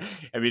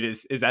 I mean,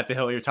 is that the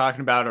hill you're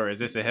talking about, or is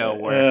this a hill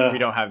where we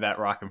don't have that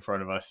rock in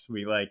front of us?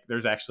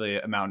 There's actually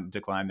a mountain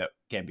to climb that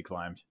can be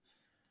climbed.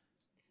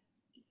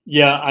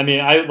 Yeah, I mean,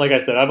 like I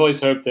said, I've always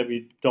hoped that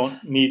we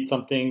don't need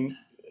something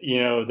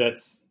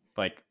that's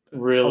like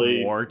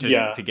really a war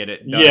yeah, to get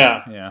it done.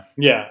 yeah,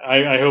 yeah.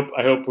 I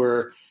hope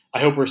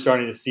we're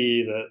starting to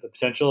see the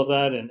potential of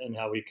that, and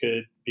how we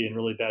could be in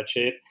really bad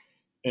shape,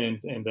 and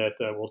that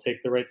we'll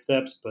take the right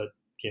steps. But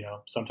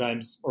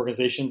sometimes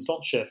organizations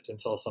don't shift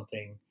until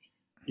something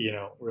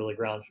really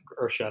ground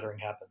earth shattering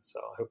happens. So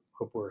I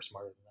hope we're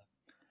smarter than that.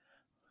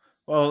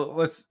 Well,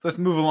 let's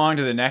move along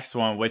to the next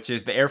one, which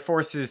is the Air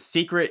Force's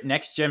secret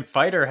next gen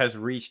fighter has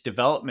reached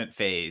development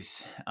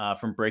phase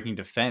from breaking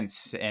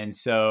defense, and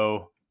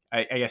so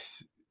I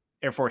guess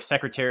Air Force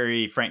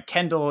Secretary Frank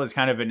Kendall is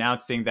kind of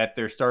announcing that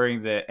they're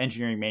starting the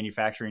Engineering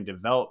Manufacturing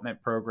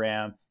Development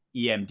Program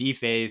 (EMD)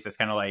 phase. That's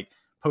kind of like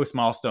post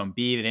milestone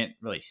B. They didn't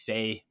really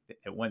say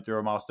it went through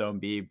a milestone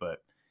B, but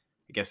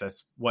I guess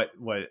that's what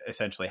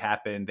essentially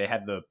happened. They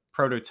had the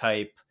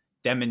prototype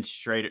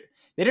demonstrator.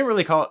 They didn't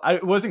really call it.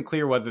 It wasn't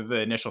clear whether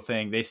the initial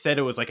thing. They said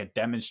it was like a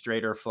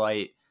demonstrator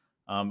flight.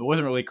 It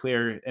wasn't really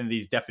clear, and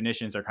these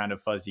definitions are kind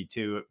of fuzzy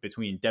too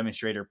between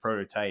demonstrator,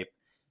 prototype,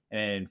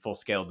 and full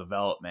scale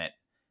development.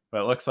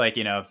 But it looks like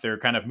if they're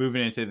kind of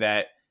moving into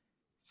that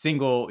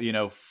single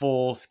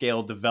full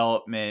scale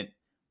development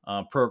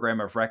program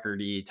of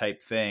record-y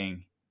type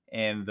thing.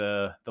 And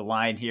the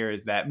line here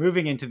is that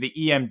moving into the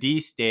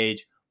EMD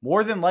stage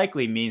more than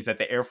likely means that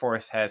the Air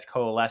Force has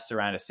coalesced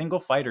around a single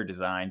fighter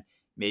design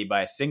made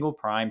by a single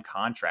prime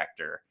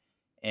contractor.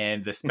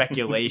 And the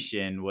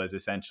speculation was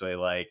essentially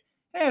like,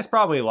 it's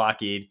probably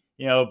Lockheed.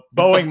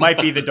 Boeing might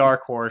be the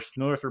dark horse.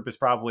 Northrop is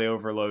probably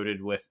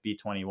overloaded with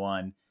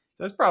B-21.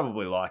 So it's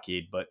probably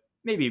Lockheed, but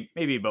maybe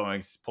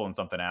Boeing's pulling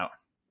something out.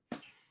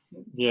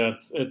 Yeah,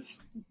 it's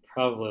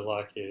probably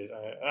Lockheed.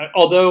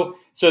 Although,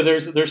 so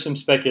there's some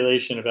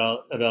speculation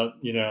about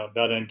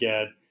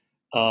NGAD.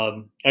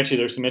 Actually,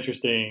 there's some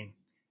interesting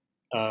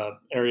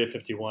Area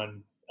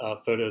 51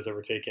 photos that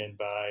were taken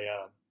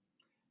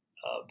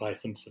by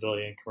some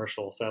civilian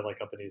commercial satellite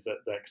companies that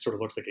sort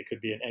of looks like it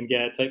could be an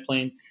NGAD type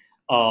plane.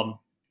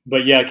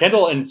 But yeah,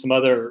 Kendall, in some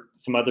other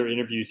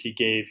interviews he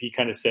gave, he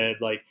kind of said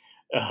like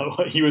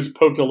he was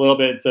poked a little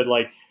bit and said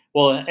like,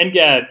 well,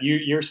 NGAD,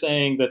 you're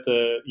saying that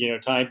the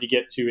time to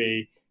get to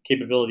a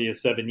capability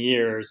is 7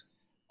 years,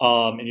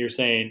 and you're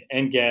saying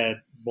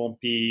NGAD won't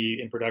be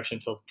in production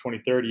until the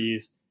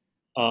 2030s.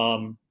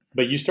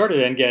 But you started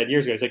NGAD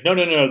years ago. He's like, no,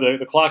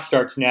 the clock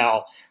starts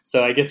now.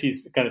 So I guess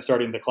he's kind of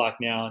starting the clock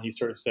now, and he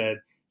sort of said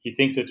he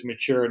thinks it's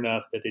mature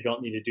enough that they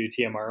don't need to do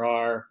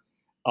TMRR.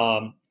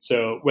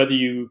 So whether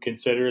you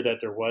consider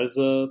that there was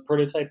a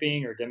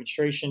prototyping or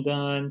demonstration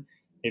done,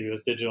 maybe it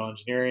was digital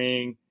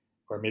engineering,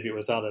 or maybe it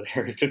was out at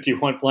Area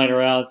 51 flying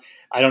around,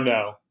 I don't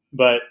know.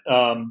 But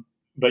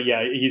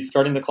yeah, he's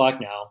starting the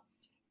clock now.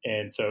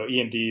 And so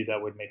EMD,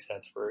 that would make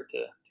sense for it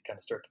to kind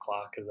of start the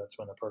clock, because that's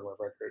when the program of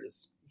record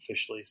is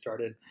officially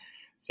started.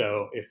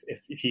 So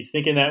if he's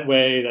thinking that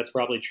way, that's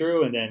probably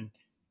true. And then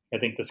I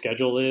think the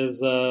schedule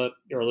is early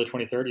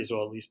 2030s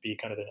will at least be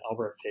kind of an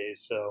LRIP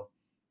phase. So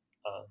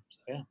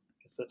yeah, I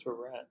guess that's where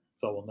we're at.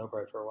 That's all we'll know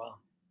probably for a while.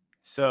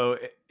 So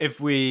if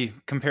we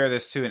compare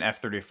this to an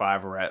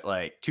F-35, we're at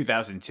like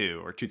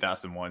 2002 or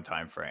 2001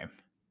 timeframe.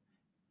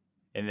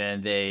 And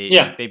then they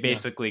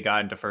basically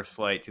got into first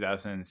flight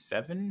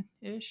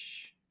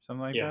 2007-ish,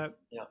 something like that.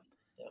 Yeah.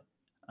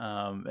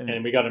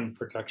 And we got in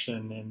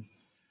production in,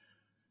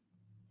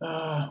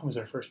 what was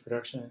our first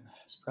production? It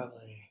was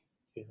probably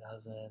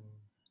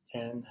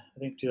 2010. I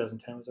think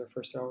 2010 was our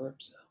first LRIP.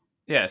 So.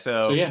 Yeah,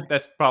 so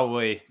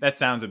that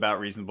sounds about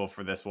reasonable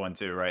for this one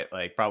too, right?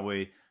 Like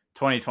probably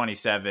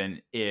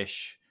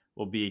 2027-ish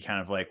will be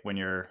kind of like when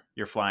you're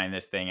flying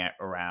this thing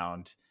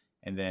around,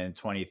 and then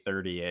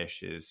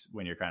 2030-ish is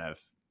when you're kind of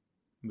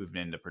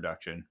moving into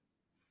production.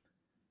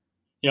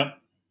 Yep.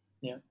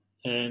 Yeah.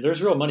 And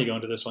there's real money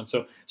going to this one.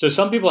 So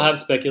some people have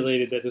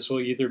speculated that this will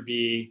either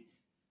be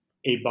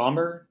a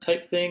bomber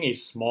type thing, a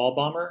small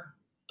bomber.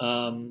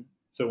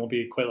 So it won't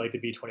be quite like the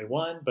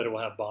B-21, but it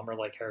will have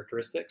bomber-like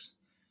characteristics.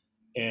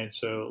 And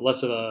so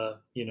less of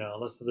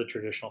the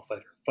traditional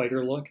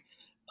fighter look,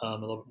 a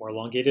little bit more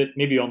elongated,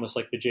 maybe almost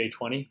like the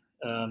J-20.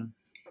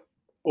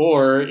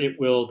 Or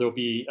there'll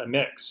be a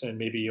mix, and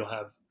maybe you'll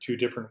have two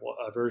different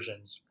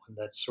versions. One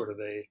that's sort of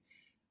a,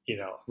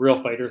 real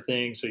fighter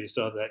thing, so you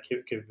still have that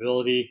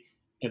capability,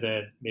 and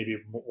then maybe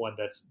one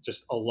that's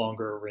just a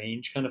longer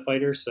range kind of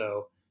fighter,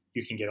 so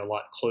you can get a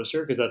lot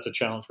closer, because that's a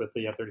challenge with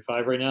the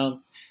F-35 right now.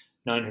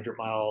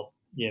 900-mile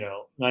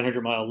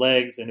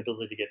legs and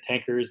ability to get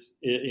tankers,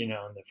 in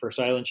the first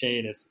island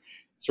chain. It's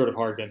sort of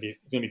hard.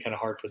 It's going to be kind of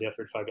hard for the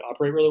F-35 to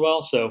operate really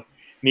well. So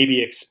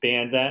maybe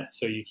expand that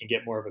so you can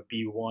get more of a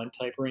B-1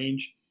 type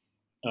range.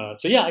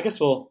 So yeah, I guess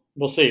we'll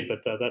see,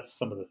 but that's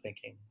some of the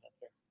thinking out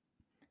there.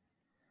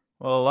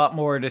 Well, a lot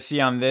more to see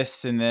on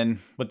this, and then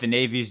what the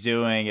Navy's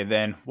doing, and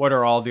then what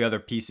are all the other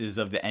pieces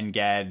of the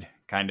NGAD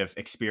kind of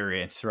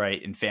experience,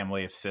 right, and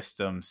family of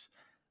systems.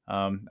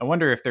 I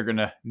wonder if they're going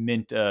to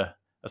mint a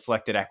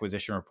selected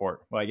acquisition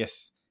report. Well, I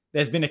guess it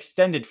has been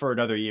extended for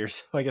another year,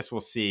 so I guess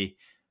we'll see.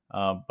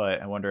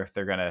 But I wonder if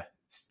they're going to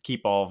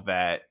keep all of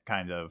that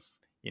kind of,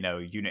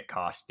 unit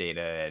cost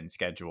data and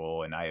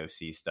schedule and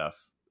IOC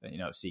stuff,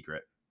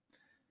 secret.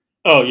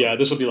 Oh yeah,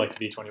 this will be like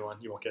the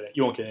V-21. You won't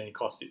get any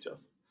cost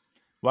details.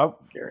 Why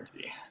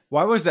Guarantee.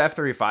 why was the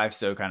F-35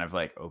 so kind of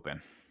like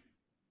open?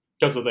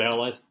 Because of the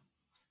allies.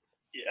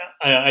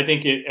 Yeah, I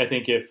think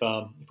if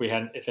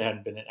it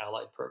hadn't been an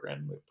allied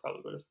program, we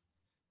probably would have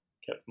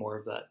kept more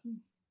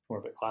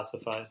of it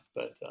classified.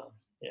 But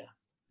yeah,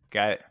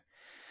 Got it.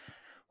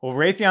 Well,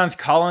 Raytheon's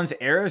Collins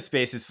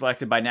Aerospace is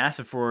selected by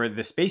NASA for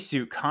the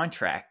spacesuit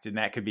contract, and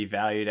that could be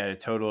valued at a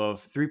total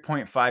of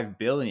 $3.5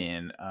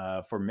 billion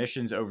for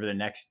missions over the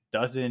next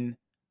dozen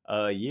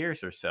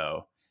years or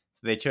so.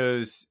 So they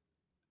chose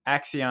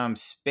Axiom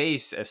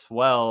Space as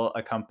well,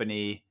 a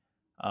company,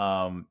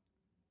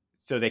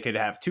 so they could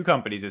have two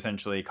companies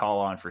essentially call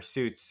on for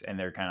suits, and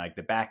they're kind of like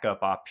the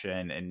backup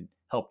option and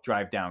help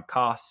drive down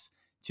costs.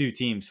 Two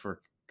teams for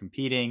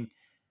competing.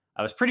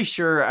 I was pretty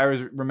sure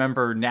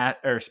remember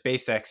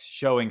SpaceX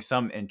showing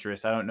some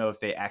interest. I don't know if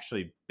they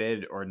actually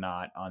bid or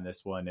not on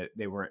this one.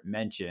 They weren't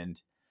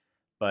mentioned,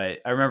 but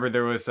I remember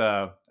there was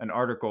an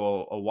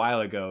article a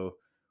while ago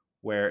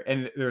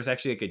and there was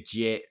actually like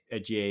a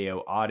GAO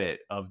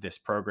audit of this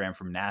program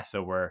from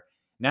NASA where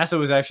NASA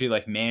was actually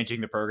like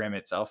managing the program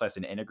itself as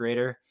an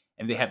integrator,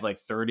 and they had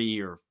like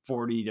 30 or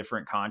 40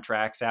 different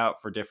contracts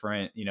out for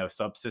different,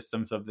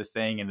 subsystems of this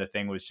thing, and the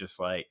thing was just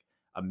like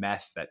a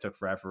mess that took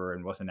forever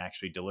and wasn't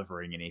actually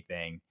delivering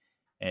anything.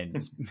 And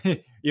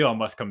Elon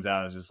Musk comes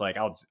out and is just like,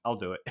 I'll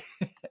do it.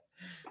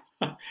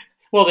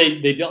 Well,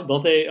 they don't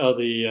they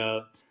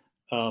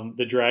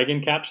the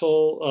Dragon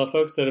capsule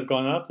folks that have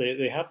gone up,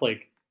 they have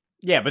like,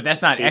 yeah, but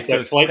that's not not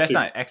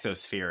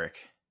exospheric.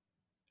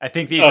 I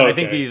think these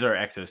are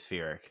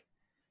exospheric.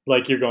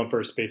 Like you're going for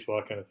a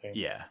spacewalk kind of thing.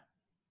 Yeah.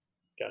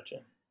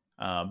 Gotcha.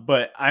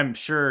 But I'm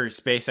sure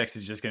SpaceX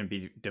is just going to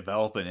be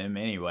developing them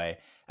anyway.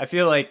 I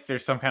feel like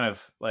there's some kind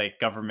of like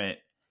government.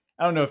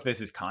 I don't know if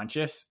this is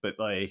conscious, but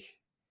like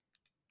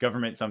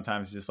government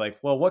sometimes just like,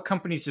 well, what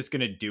company's just going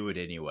to do it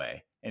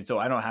anyway? And so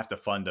I don't have to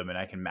fund them, and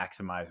I can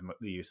maximize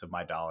the use of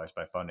my dollars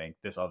by funding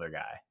this other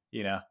guy,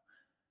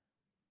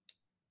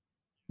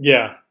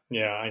 Yeah,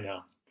 I know.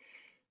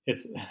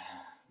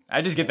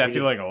 I just get that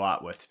feeling a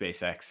lot with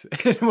SpaceX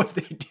and what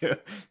they do.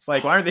 It's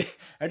like, why aren't they?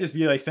 I just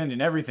be like sending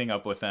everything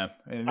up with them,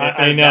 and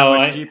I know, that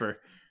much cheaper.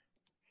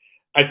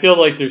 I feel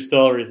like there's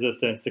still a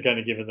resistance to kind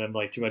of giving them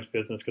like too much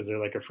business because they're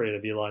like afraid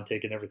of Elon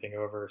taking everything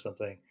over or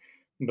something.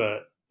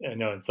 But I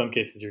know in some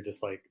cases you're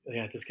just like,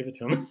 yeah, just give it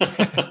to him.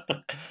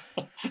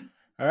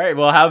 All right.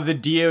 Well, how the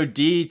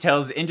DoD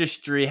tells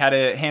industry how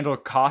to handle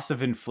costs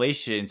of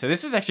inflation. So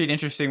this was actually an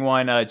interesting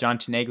one. John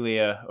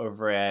Tenaglia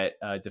over at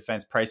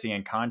Defense Pricing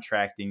and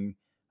Contracting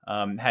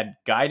had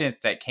guidance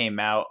that came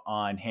out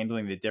on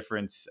handling the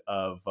difference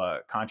of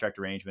contract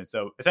arrangements.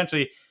 So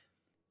essentially,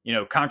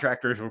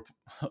 contractors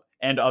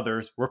and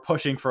others were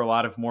pushing for a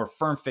lot of more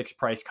firm fixed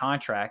price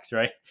contracts,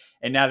 right?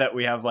 And now that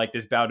we have like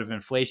this bout of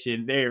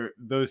inflation,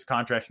 those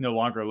contracts no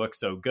longer look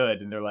so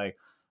good, and they're like,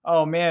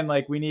 oh man,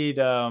 like we need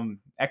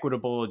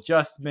equitable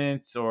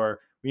adjustments, or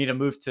we need to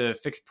move to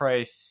fixed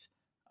price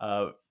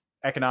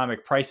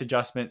economic price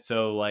adjustment.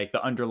 So like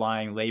the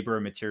underlying labor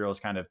and materials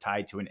kind of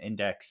tied to an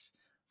index.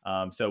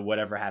 So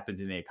whatever happens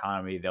in the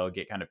economy, they'll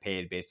get kind of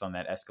paid based on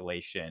that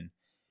escalation.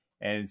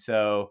 And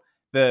so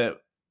the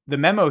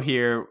memo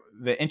here,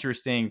 the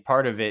interesting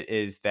part of it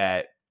is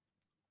that,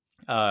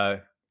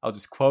 I'll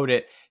just quote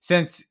it.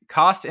 Since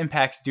cost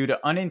impacts due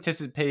to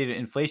unanticipated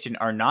inflation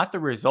are not the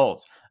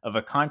result of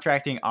a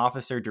contracting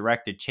officer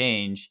directed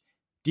change,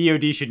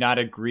 DoD should not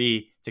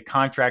agree to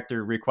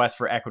contractor requests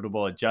for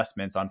equitable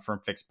adjustments on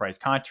firm fixed price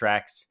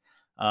contracts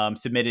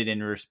submitted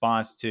in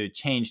response to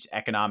changed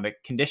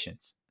economic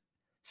conditions.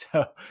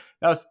 So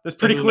that's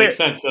pretty clear. Make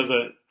sense, does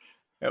it?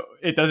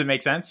 It doesn't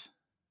make sense.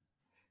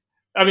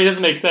 I mean, it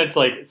doesn't make sense,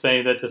 like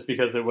saying that just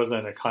because it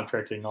wasn't a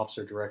contracting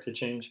officer directed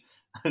change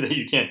that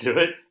you can't do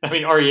it. I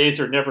mean, REAs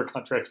are never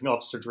contracting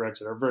officer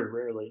directed, or very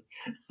rarely.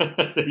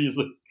 They're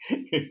usually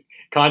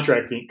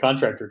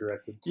contractor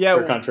directed. Yeah,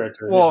 or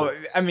contractor. Well,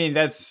 usually. I mean,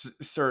 that's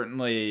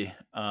certainly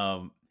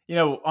on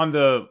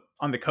the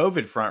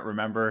COVID front.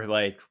 Remember,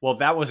 like, well,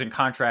 that wasn't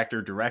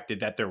contractor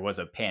directed that there was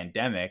a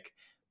pandemic.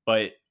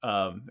 But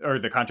or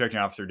the contracting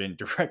officer didn't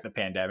direct the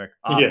pandemic,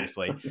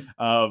 obviously.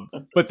 Yeah.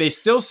 But they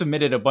still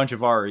submitted a bunch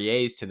of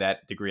REAs to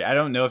that degree. I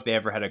don't know if they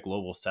ever had a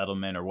global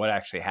settlement or what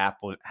actually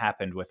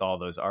happened with all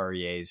those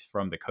REAs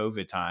from the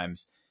COVID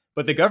times.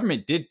 But the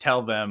government did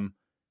tell them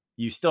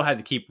you still had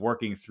to keep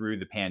working through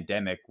the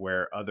pandemic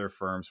where other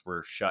firms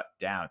were shut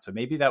down. So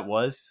maybe that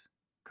was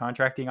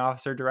contracting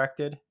officer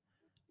directed.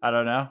 I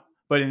don't know.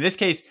 But in this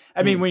case,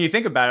 I mean, when you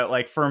think about it,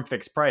 like firm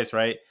fixed price,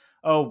 right?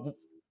 Oh,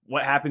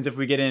 what happens if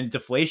we get in a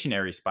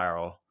deflationary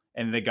spiral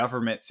and the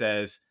government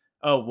says,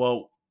 oh,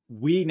 well,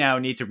 we now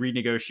need to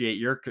renegotiate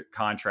your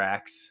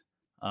contracts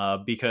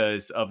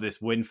because of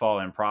this windfall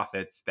in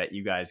profits that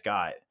you guys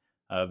got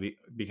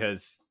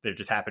because there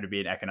just happened to be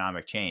an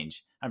economic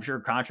change. I'm sure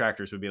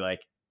contractors would be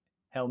like,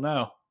 hell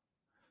no.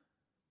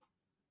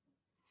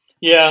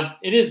 Yeah,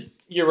 it is.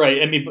 You're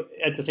right. I mean,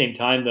 at the same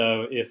time,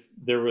 though, if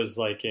there was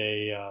like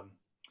an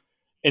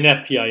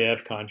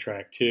FPIF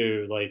contract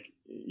too, like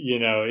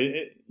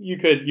you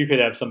could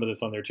have some of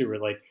this on there too, where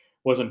like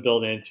wasn't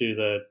built into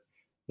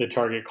the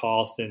target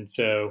cost, and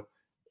so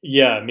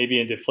yeah,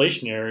 maybe in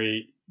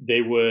deflationary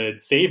they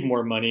would save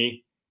more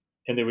money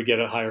and they would get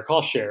a higher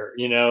cost share.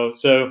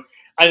 So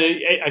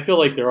I feel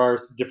like there are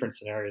different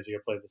scenarios you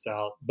could play this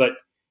out, but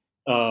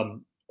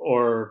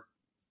or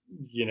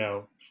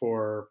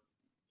for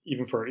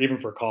even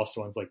for cost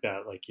ones like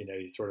that, like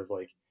you sort of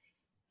like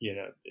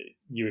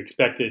you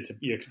expected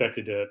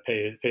to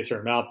pay a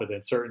certain amount, but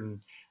then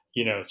certain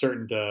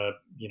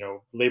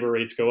labor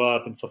rates go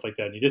up and stuff like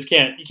that. And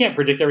you can't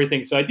predict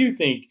everything. So I do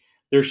think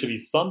there should be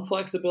some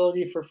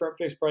flexibility for firm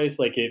fixed price.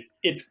 Like if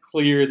it's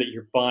clear that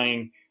you're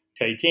buying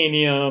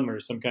titanium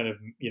or some kind of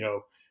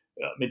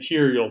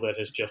material that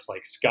has just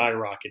like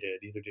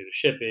skyrocketed either due to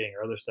shipping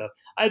or other stuff,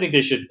 I think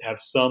they should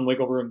have some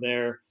wiggle room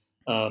there.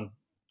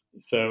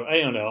 So I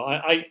don't know.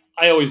 I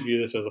always view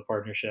this as a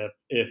partnership.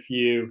 If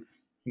you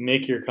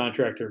make your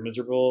contractor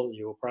miserable,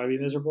 you will probably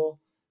be miserable.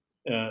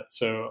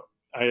 So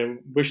I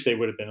wish they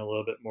would have been a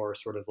little bit more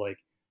sort of like,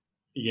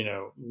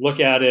 look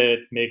at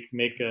it,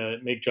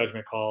 make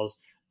judgment calls.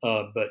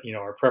 But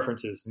our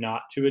preference is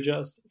not to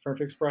adjust for a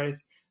fixed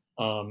price,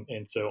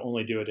 and so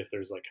only do it if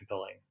there's like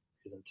compelling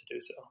reason to do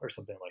so or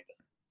something like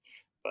that.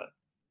 But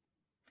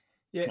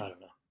yeah, I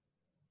don't know.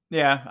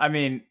 Yeah, I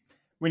mean,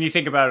 when you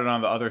think about it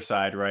on the other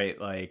side, right?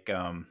 Like,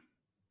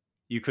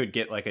 you could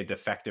get like a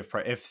defective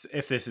price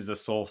if this is a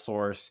sole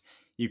source.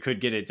 You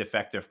could get a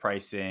defective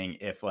pricing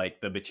if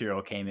like the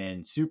material came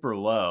in super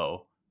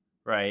low,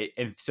 right?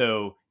 And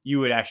so you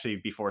would actually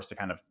be forced to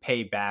kind of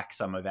pay back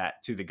some of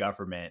that to the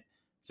government,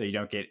 so you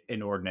don't get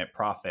inordinate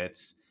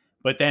profits.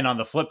 But then on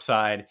the flip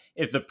side,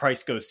 if the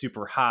price goes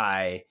super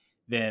high,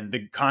 then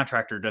the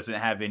contractor doesn't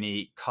have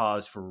any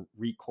cause for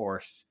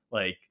recourse,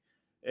 like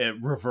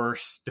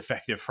reverse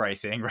defective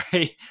pricing,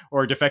 right?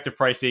 Or defective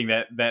pricing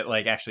that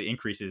like actually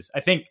increases. I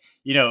think,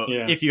 Yeah.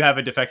 if you have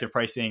a defective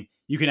pricing,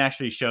 you can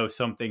actually show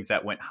some things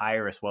that went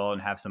higher as well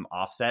and have some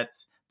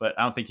offsets, but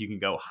I don't think you can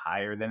go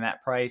higher than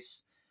that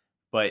price.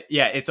 But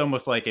yeah, it's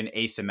almost like an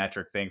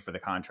asymmetric thing for the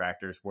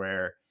contractors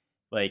where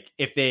like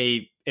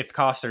if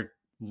costs are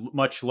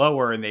much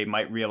lower and they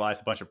might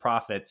realize a bunch of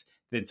profits,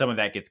 then some of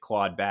that gets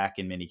clawed back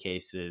in many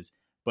cases.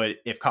 But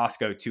if costs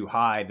go too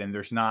high, then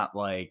there's not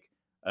like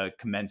a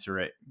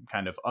commensurate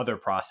kind of other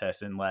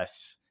process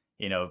unless,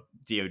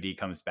 DOD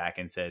comes back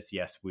and says,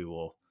 yes, we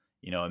will,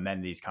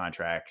 amend these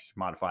contracts,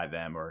 modify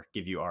them, or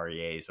give you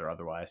REAs or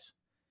otherwise.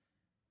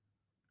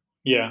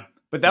 Yeah.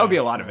 But that would be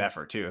a lot of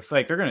effort too. If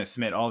like they're going to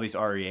submit all these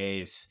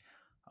REAs,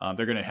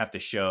 they're going to have to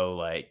show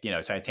like,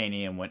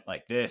 titanium went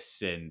like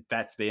this and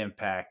that's the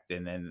impact.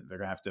 And then they're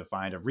going to have to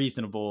find a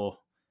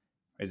reasonable,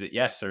 is it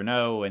yes or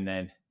no? And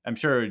then I'm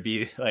sure it would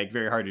be like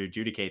very hard to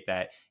adjudicate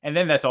that. And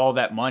then that's all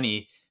that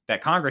money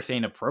that Congress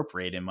ain't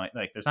appropriating.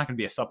 Like there's not going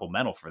to be a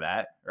supplemental for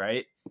that.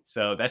 Right.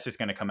 So that's just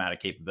going to come out of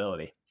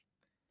capability.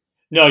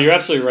 No, you're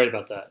absolutely right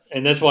about that.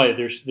 And that's why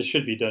this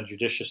should be done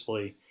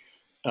judiciously.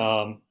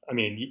 I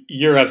mean,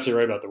 you're absolutely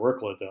right about the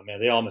workload though, man.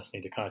 They almost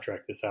need to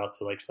contract this out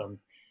to like some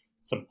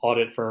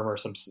audit firm or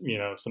some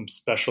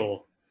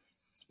special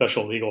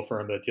legal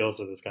firm that deals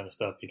with this kind of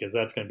stuff, because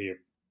it's going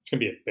to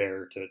be a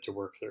bear to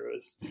work through,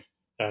 is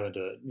having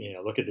to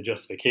look at the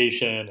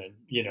justification, and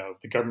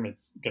the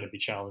government's going to be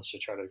challenged to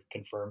try to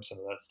confirm some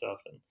of that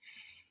stuff. And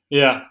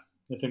yeah,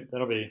 I think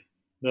that'll be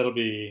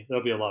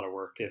a lot of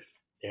work if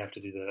they have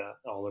to do that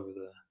all over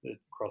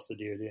across the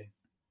DoD.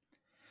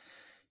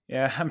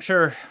 Yeah, I'm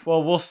sure.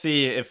 Well, we'll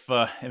see if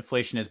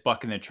inflation is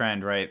bucking the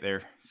trend, right?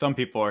 Some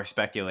people are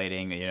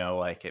speculating,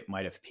 like it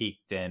might have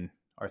peaked and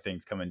are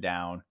things coming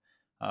down.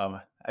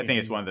 I think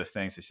it's one of those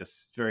things. It's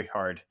just very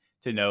hard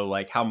to know,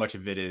 like how much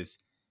of it is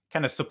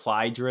kind of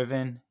supply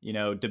driven,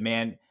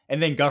 demand,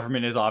 and then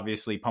government is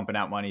obviously pumping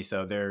out money,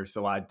 so there's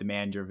a lot of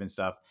demand driven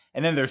stuff,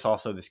 and then there's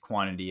also this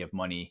quantity of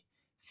money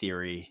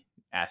theory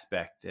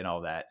aspect and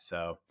all that.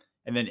 So,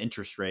 and then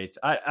interest rates.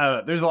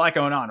 There's a lot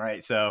going on,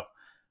 right? So.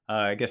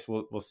 I guess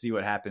we'll see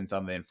what happens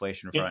on the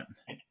inflation front.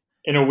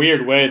 In a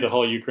weird way, the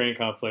whole Ukraine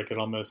conflict could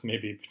almost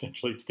maybe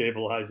potentially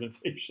stabilize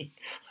inflation.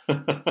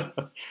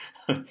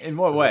 In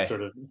what way?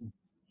 Sort of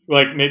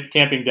like maybe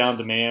tamping down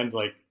demand.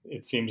 Like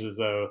it seems as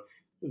though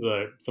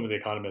some of the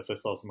economists, I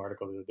saw some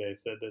article the other day,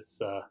 said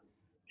it's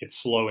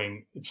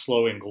slowing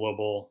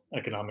global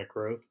economic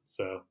growth.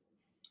 So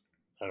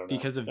I don't know.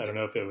 I don't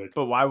know if it would.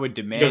 But why would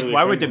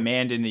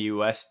demand in the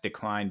U.S.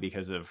 decline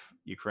because of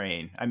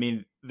Ukraine? I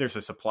mean, there's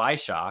a supply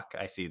shock.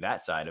 I see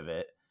that side of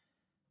it.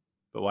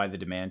 But why the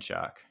demand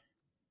shock?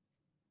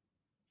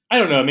 I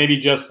don't know. Maybe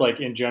just like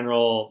in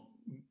general,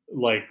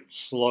 like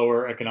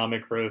slower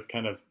economic growth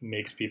kind of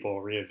makes people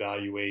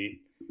reevaluate,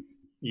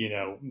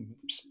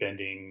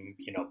 spending,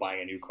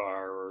 buying a new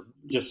car, or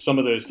just some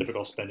of those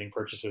typical spending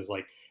purchases.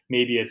 Like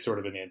maybe it's sort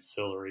of has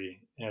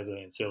an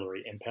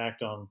ancillary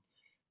impact on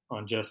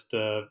just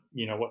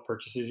what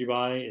purchases you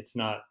buy. It's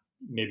not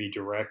maybe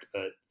direct,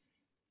 but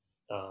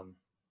I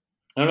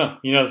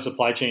don't know. The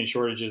supply chain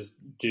shortages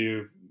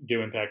do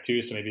impact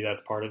too. So maybe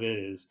that's part of it,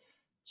 is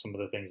some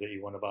of the things that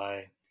you want to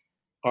buy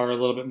are a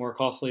little bit more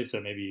costly, so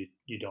maybe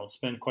you don't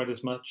spend quite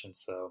as much. And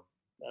so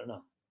I don't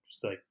know,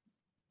 just like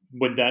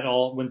wouldn't that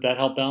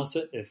help balance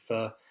it if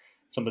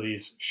some of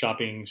these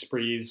shopping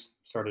sprees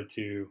started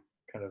to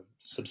kind of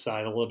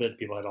subside a little bit?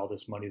 People had all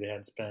this money they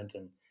hadn't spent,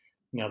 and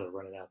now they're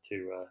running out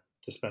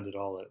to spend it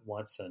all at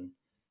once. And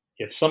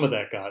if some of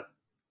that got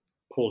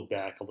pulled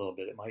back a little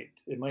bit,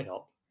 it might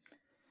help.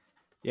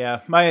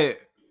 Yeah,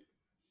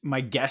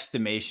 my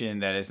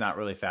guesstimation that is not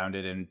really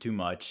founded in too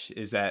much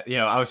is that,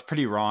 I was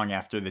pretty wrong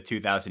after the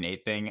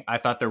 2008 thing. I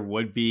thought there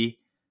would be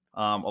a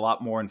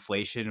lot more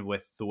inflation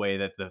with the way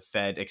that the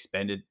Fed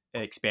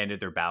expanded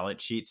their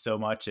balance sheet so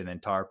much, and then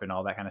TARP and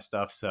all that kind of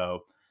stuff.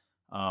 So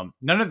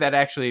none of that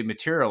actually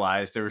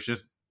materialized. There was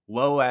just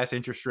low ass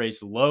interest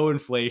rates, low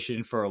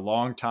inflation for a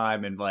long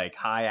time, and like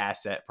high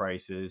asset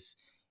prices.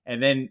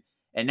 And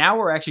now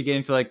we're actually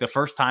getting to like the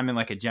first time in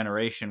like a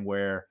generation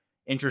where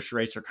interest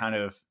rates are kind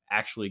of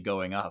actually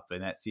going up,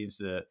 and that seems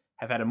to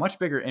have had a much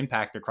bigger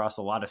impact across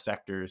a lot of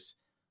sectors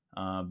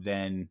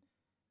than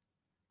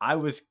I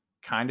was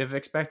kind of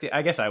expecting.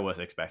 I guess I was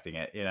expecting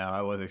it.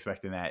 I was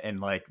expecting that, and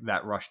like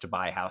that rush to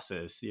buy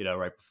houses,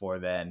 right before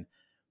then.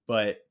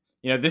 But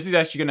this is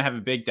actually going to have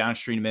a big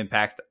downstream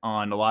impact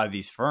on a lot of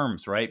these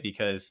firms, right?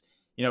 Because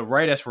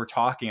right as we're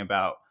talking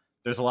about,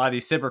 there's a lot of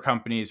these cyber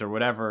companies or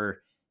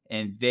whatever,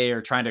 and they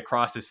are trying to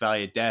cross this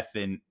valley of death,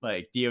 and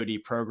like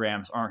DoD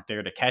programs aren't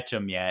there to catch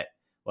them yet.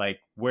 Like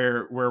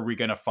where are we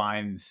going to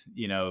find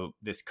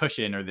this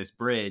cushion or this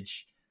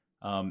bridge?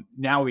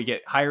 Now we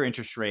get higher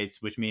interest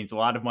rates, which means a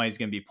lot of money is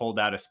going to be pulled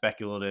out of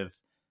speculative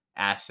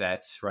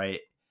assets, right?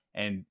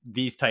 And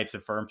these types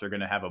of firms are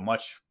going to have a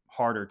much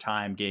harder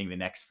time getting the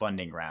next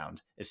funding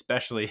round,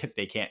 especially if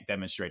they can't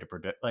demonstrate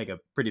a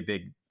pretty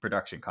big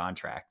production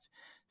contract.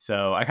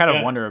 So I kind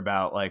of wonder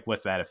about like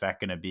what's that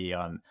effect going to be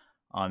on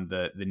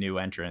the new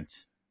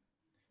entrants.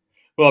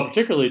 Well,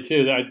 particularly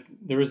too,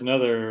 there was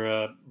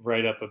another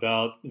write up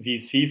about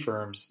VC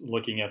firms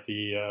looking at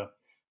the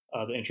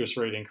interest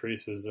rate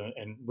increases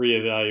and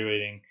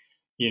reevaluating,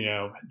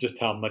 just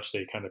how much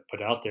they kind of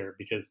put out there.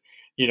 Because,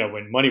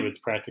 when money was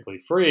practically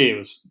free, it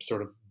was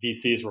sort of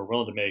VCs were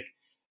willing to make,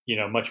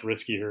 much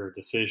riskier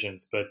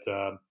decisions. But,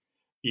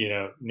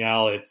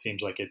 now it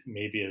seems like it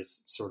maybe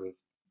is sort of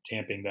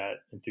tamping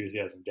that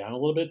enthusiasm down a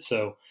little bit.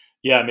 So,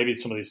 yeah, maybe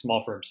some of these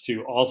small firms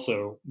too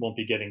also won't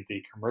be getting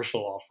the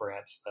commercial off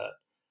ramps that,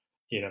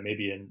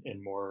 maybe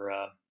in more,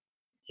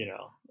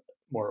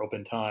 more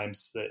open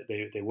times that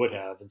they would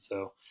have. And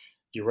so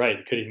you're right.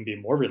 It could even be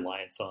more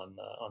reliance on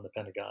the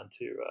Pentagon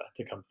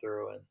to come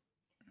through, and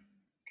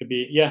could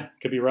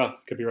be rough.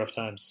 Could be rough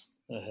times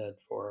ahead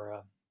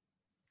for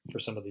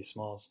some of these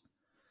smalls.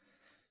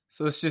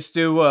 So let's just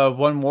do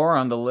one more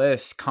on the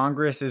list.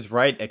 Congress is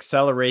right.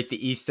 Accelerate the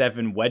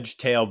E7 wedge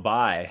tail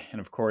buy, and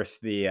of course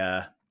the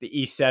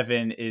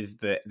E7 is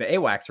the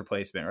AWACS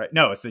replacement, right?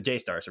 No, it's the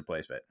JSTARS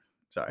replacement.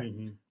 Sorry.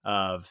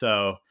 Mm-hmm.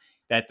 So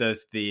that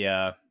does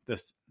the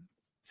this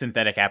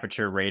synthetic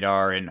aperture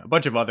radar and a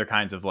bunch of other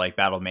kinds of like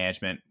battle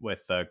management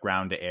with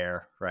ground to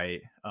air,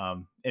 right?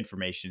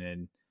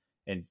 Information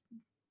and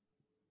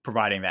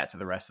providing that to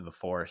the rest of the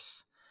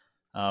force.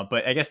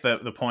 But I guess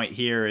the point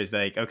here is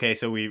like, okay,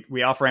 so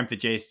we off ramp the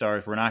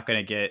JSTARS. We're not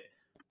going to get,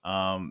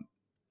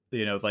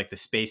 like the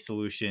space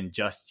solution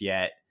just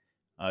yet.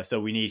 So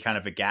we need kind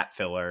of a gap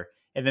filler.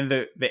 And then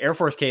the Air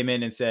Force came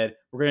in and said,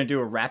 we're going to do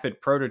a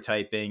rapid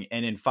prototyping.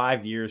 And in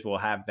 5 years, we'll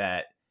have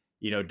that,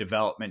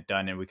 development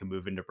done and we can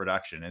move into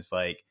production. It's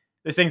like,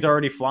 this thing's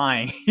already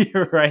flying,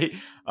 right?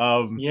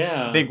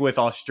 I think with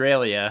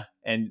Australia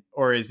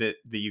or is it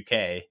the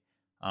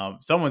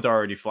UK? Someone's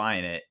already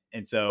flying it.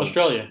 And so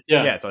Australia,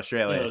 it's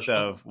Australia.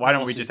 So why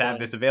don't we just have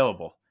this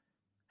available?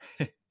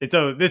 And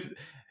so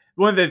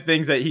one of the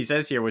things that he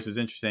says here, which was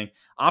interesting,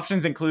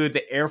 options include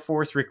the Air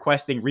Force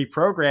requesting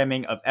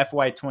reprogramming of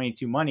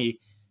FY22 money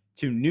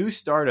to New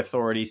Start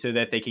Authority so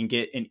that they can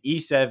get an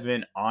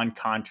E7 on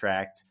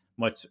contract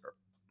months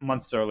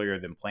earlier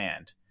than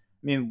planned.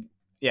 I mean,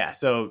 yeah,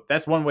 so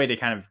that's one way to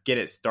kind of get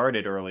it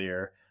started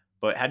earlier,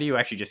 but how do you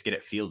actually just get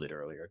it fielded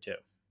earlier too?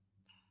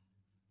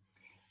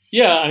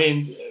 Yeah, I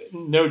mean,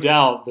 no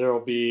doubt there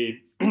will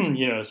be,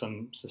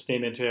 some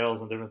sustainment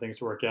tails and different things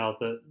to work out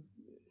that,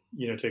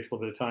 takes a little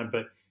bit of time,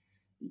 but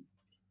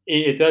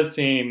it does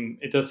seem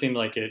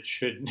like it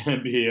should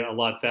be a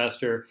lot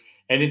faster.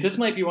 And it just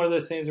might be one of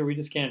those things where we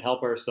just can't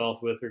help ourselves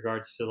with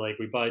regards to like,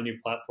 we buy a new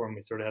platform,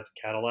 we sort of have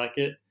to Cadillac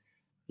it,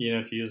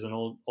 to use an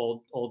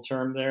old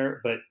term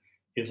there, but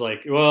it's like,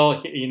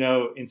 well,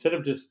 instead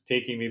of just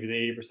taking maybe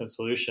the 80%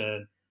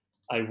 solution,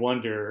 I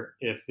wonder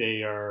if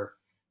they are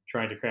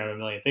trying to cram a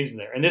million things in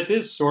there. And this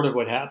is sort of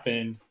what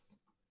happened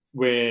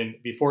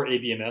before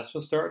ABMS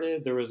was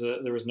started. There was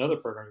another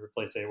program to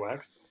replace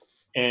AWACS,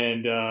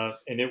 and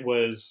it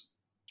was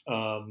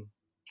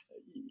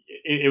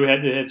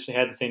it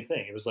had the same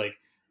thing. It was like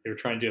they were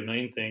trying to do a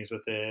million things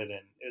with it, and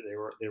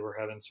they were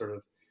having sort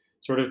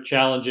of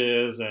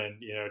challenges,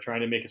 and trying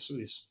to make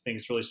these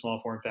things really small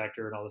form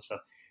factor and all this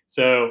stuff.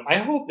 So I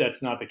hope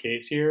that's not the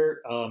case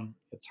here.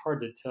 It's hard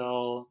to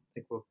tell. I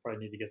think we'll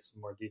probably need to get some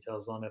more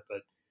details on it,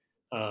 but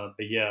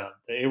But yeah,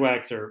 the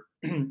AWACS are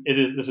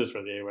this is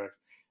for the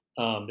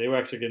AWACS. The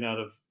AWACS are going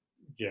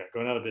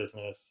out of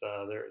business.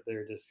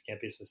 They're just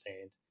can't be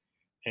sustained,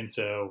 and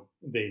so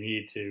they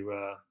need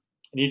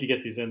to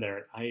get these in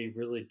there. I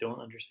really don't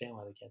understand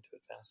why they can't do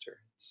it faster.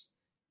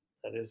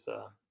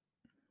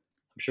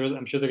 I'm sure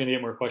they're going to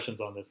get more questions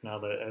on this now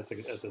that as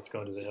it's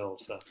going to the Hill.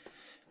 So I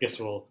guess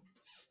we'll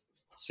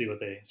see what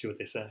they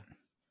say.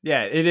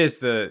 Yeah, it is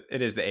the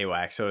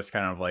AWACS, so it's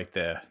kind of like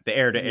the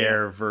air to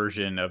air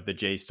version of the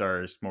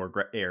JSTARS, more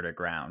air to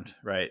ground,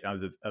 right?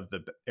 Of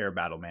the air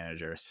battle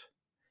managers.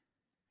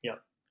 Yeah.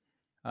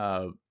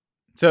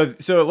 So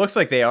it looks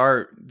like they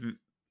are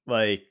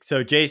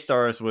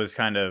JSTARS was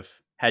kind of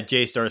had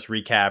JSTARS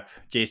recap.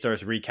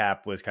 JSTARS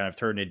recap was kind of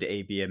turned into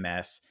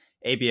ABMS.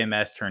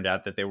 ABMS turned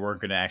out that they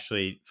weren't going to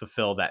actually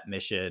fulfill that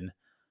mission.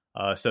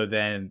 So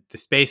then the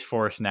Space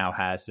Force now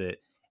has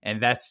it,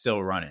 and that's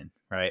still running,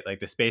 right? Like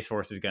the Space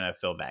Force is going to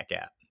fill that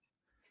gap.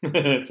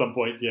 At some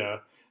point, yeah.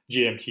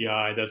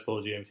 GMTI, that's the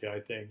whole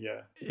GMTI thing,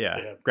 yeah.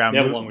 Yeah,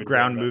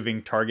 ground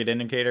moving target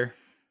indicator.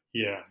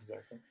 Yeah,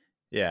 exactly.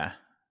 Yeah.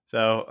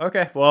 So,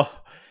 okay, well,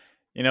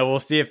 we'll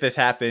see if this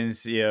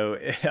happens.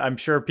 I'm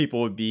sure people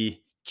would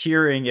be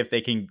cheering if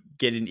they can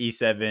get an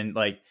E7.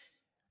 Like,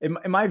 in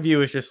my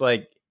view, it's just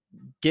like,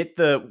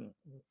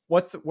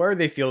 where are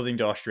they fielding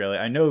to Australia?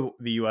 I know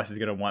the US is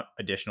going to want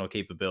additional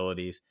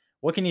capabilities.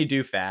 What can you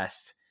do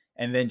fast?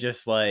 And then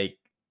just like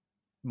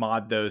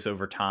mod those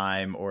over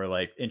time, or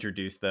like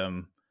introduce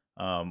them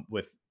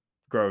with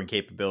growing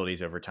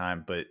capabilities over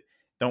time, but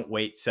don't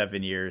wait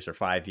 7 years or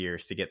 5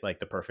 years to get like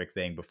the perfect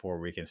thing before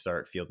we can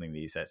start fielding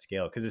these at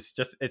scale. Cause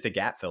it's a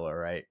gap filler,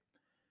 right?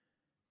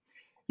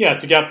 Yeah,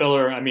 it's a gap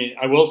filler. I mean,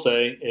 I will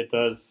say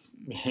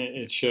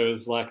it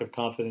shows lack of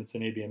confidence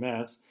in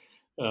ABMS.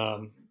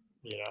 I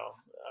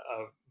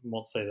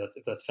won't say that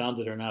if that's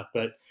founded or not,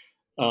 but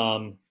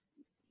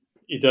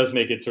it does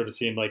make it sort of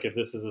seem like if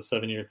this is a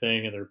 7-year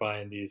thing and they're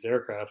buying these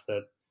aircraft,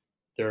 that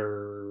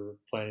they're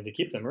planning to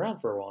keep them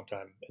around for a long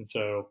time. And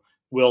so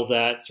will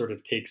that sort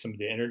of take some of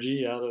the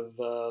energy out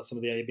of some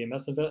of the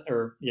ABMS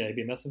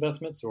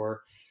investments,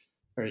 or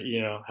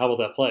how will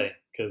that play?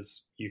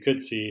 Because you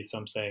could see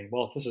some saying,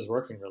 well, if this is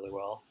working really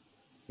well,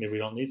 maybe we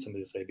don't need some of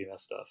this ABMS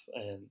stuff.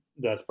 And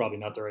that's probably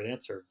not the right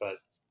answer, but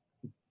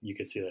you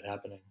could see that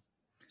happening,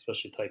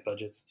 especially tight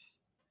budgets.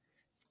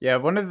 Yeah,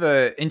 one of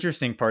the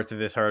interesting parts of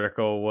this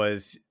article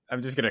was,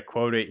 I'm just going to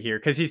quote it here,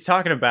 because he's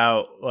talking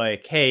about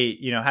like, hey,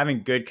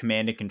 having good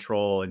command and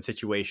control and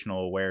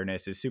situational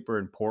awareness is super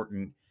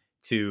important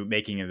to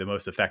making the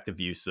most effective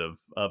use of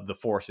the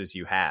forces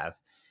you have.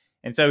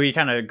 And so he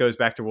kind of goes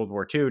back to World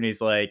War II, and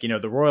he's like,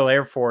 the Royal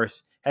Air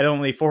Force had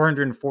only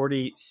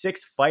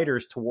 446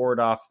 fighters to ward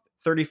off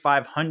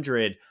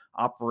 3,500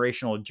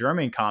 operational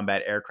German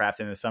combat aircraft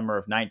in the summer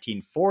of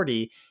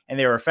 1940. And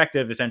they were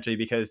effective essentially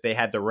because they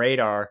had the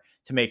radar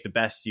to make the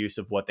best use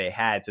of what they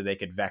had, so they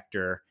could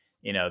vector,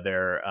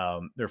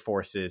 their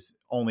forces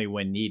only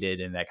when needed.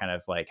 And that kind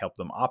of like helped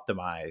them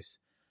optimize.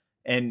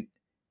 And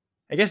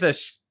I guess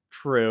that's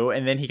true.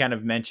 And then he kind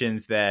of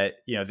mentions that,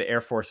 the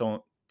Air Force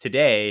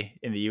today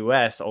in the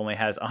US only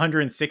has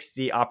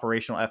 160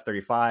 operational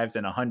F-35s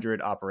and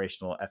 100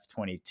 operational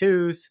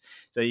F-22s.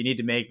 So you need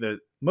to make the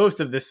most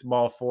of this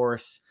small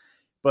force.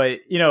 But,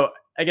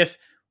 I guess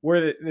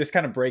where this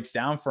kind of breaks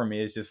down for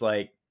me is just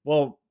like,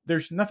 well,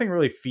 there's nothing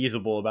really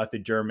feasible about the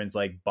Germans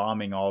like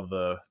bombing all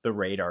the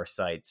radar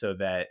sites so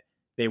that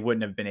they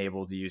wouldn't have been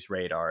able to use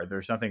radar.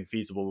 There's nothing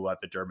feasible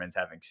about the Germans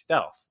having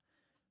stealth.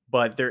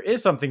 But there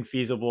is something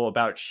feasible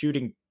about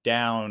shooting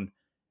down,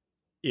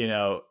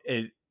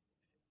 an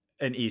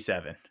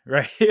E7,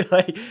 right?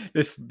 Like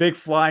this big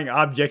flying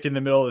object in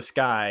the middle of the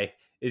sky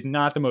is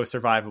not the most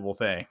survivable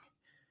thing.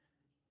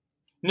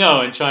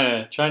 No, and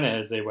China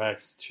has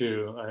AWACS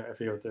too. I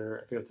forget what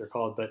they're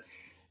called, but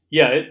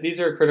yeah, these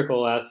are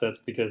critical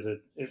assets because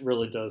it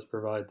really does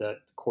provide that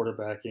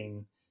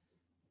quarterbacking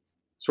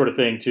sort of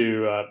thing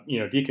to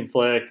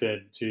deconflict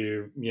and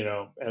to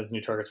as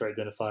new targets are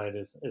identified,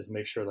 is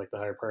make sure like the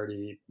higher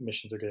priority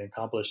missions are getting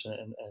accomplished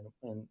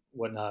and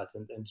whatnot,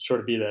 and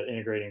sort of be that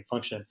integrating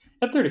function.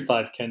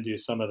 F-35 can do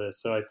some of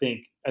this, so I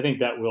think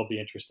that will be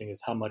interesting,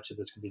 is how much of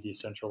this can be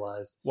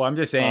decentralized. Well, I'm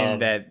just saying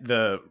that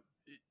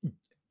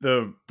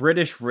the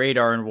British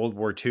radar in World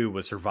War II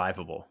was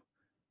survivable.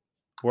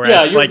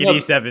 Whereas like an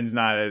E7's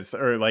not as,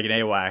 or like an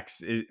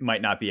AWACS, it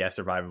might not be as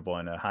survivable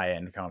in a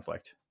high-end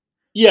conflict.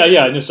 Yeah.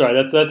 No, sorry.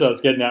 That's what I was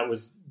getting at,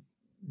 was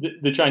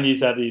the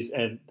Chinese have these,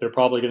 and they're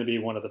probably going to be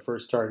one of the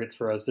first targets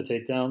for us to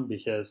take down,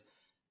 because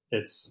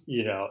it's,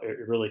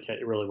 it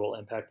really will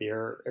impact the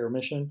air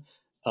mission.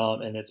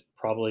 And it's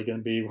probably going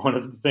to be one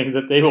of the things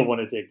that they will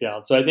want to take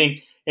down. So I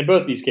think in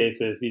both these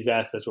cases, these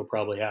assets will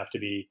probably have to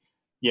be,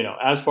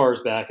 as far as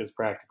back as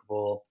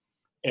practicable.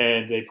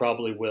 And they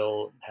probably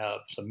will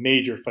have some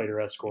major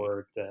fighter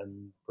escort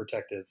and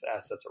protective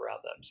assets around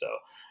them. So,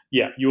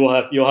 yeah, you'll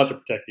have to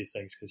protect these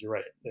things, because you're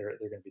right, they're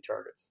going to be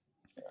targets.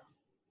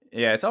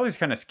 Yeah, it's always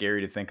kind of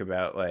scary to think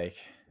about like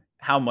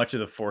how much of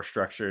the force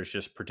structure is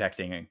just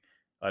protecting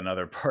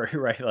another part,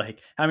 right? Like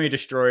how many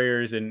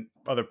destroyers and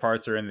other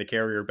parts are in the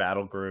carrier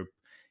battle group?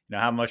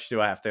 How much do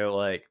I have to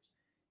like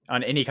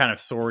on any kind of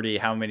sortie?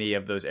 How many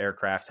of those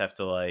aircraft have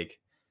to like,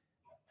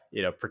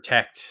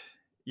 protect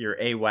your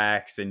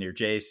AWACS and your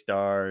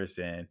J-stars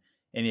and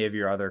any of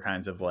your other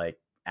kinds of like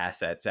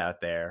assets out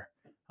there,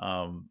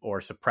 or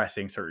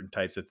suppressing certain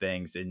types of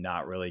things and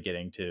not really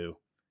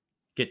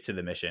get to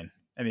the mission.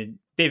 I mean,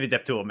 David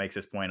Deptul makes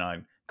this point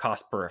on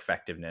cost per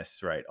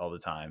effectiveness, right, all the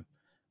time.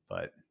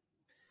 But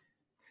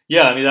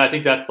yeah, I mean, I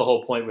think that's the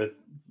whole point with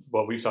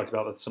what we've talked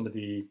about with some of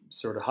the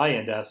sort of high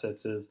end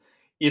assets is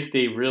if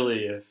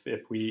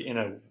we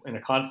in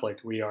a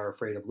conflict we are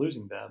afraid of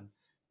losing them,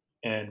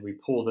 and we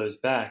pull those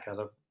back out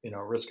of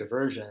risk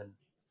aversion,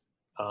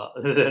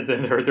 then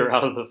they're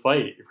out of the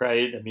fight,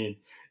 right? I mean,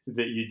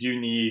 that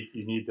you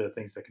need the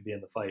things that can be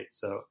in the fight.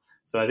 So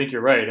I think you're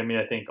right. I mean,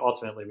 I think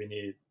ultimately we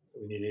need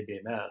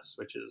ABMS,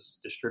 which is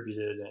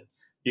distributed, and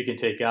you can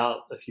take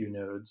out a few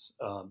nodes,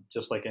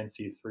 just like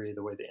NC3,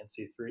 the way the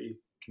NC3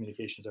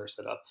 communications are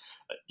set up.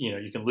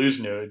 You can lose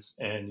nodes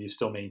and you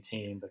still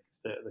maintain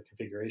the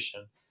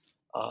configuration.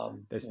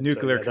 There's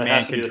nuclear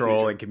command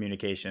control and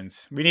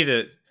communications.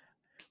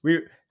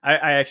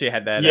 I actually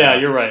had that. Yeah,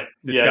 you're right.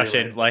 Discussion.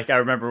 Yeah, you're right. Like I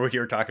remember when you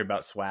were talking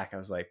about SWAC, I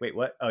was like, wait,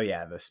 what? Oh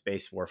yeah, the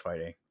space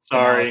warfighting.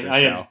 Sorry,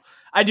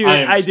 I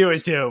do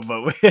it too,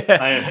 but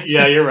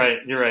yeah, you're right.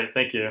 You're right.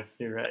 Thank you.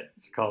 You're right.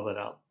 You should call that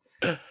out.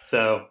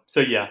 So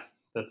yeah,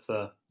 that's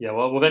Well,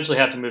 we'll eventually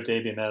have to move to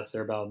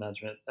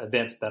ABMS,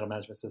 advanced battle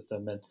management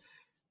system,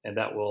 and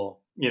that will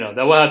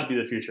have to be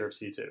the future of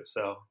C2.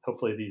 So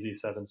hopefully these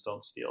E7s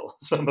don't steal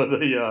some of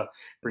the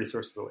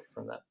resources away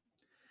from that.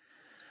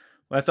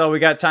 Well, that's all we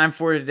got time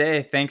for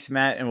today. Thanks,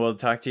 Matt, and we'll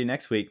talk to you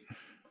next week.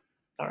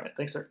 All right.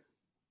 Thanks, sir.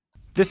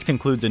 This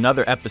concludes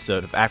another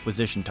episode of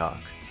Acquisition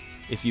Talk.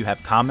 If you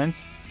have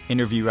comments,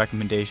 interview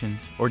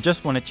recommendations, or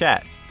just want to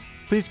chat,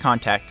 please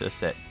contact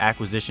us at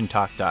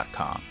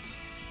acquisitiontalk.com.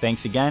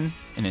 Thanks again,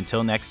 and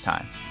until next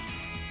time.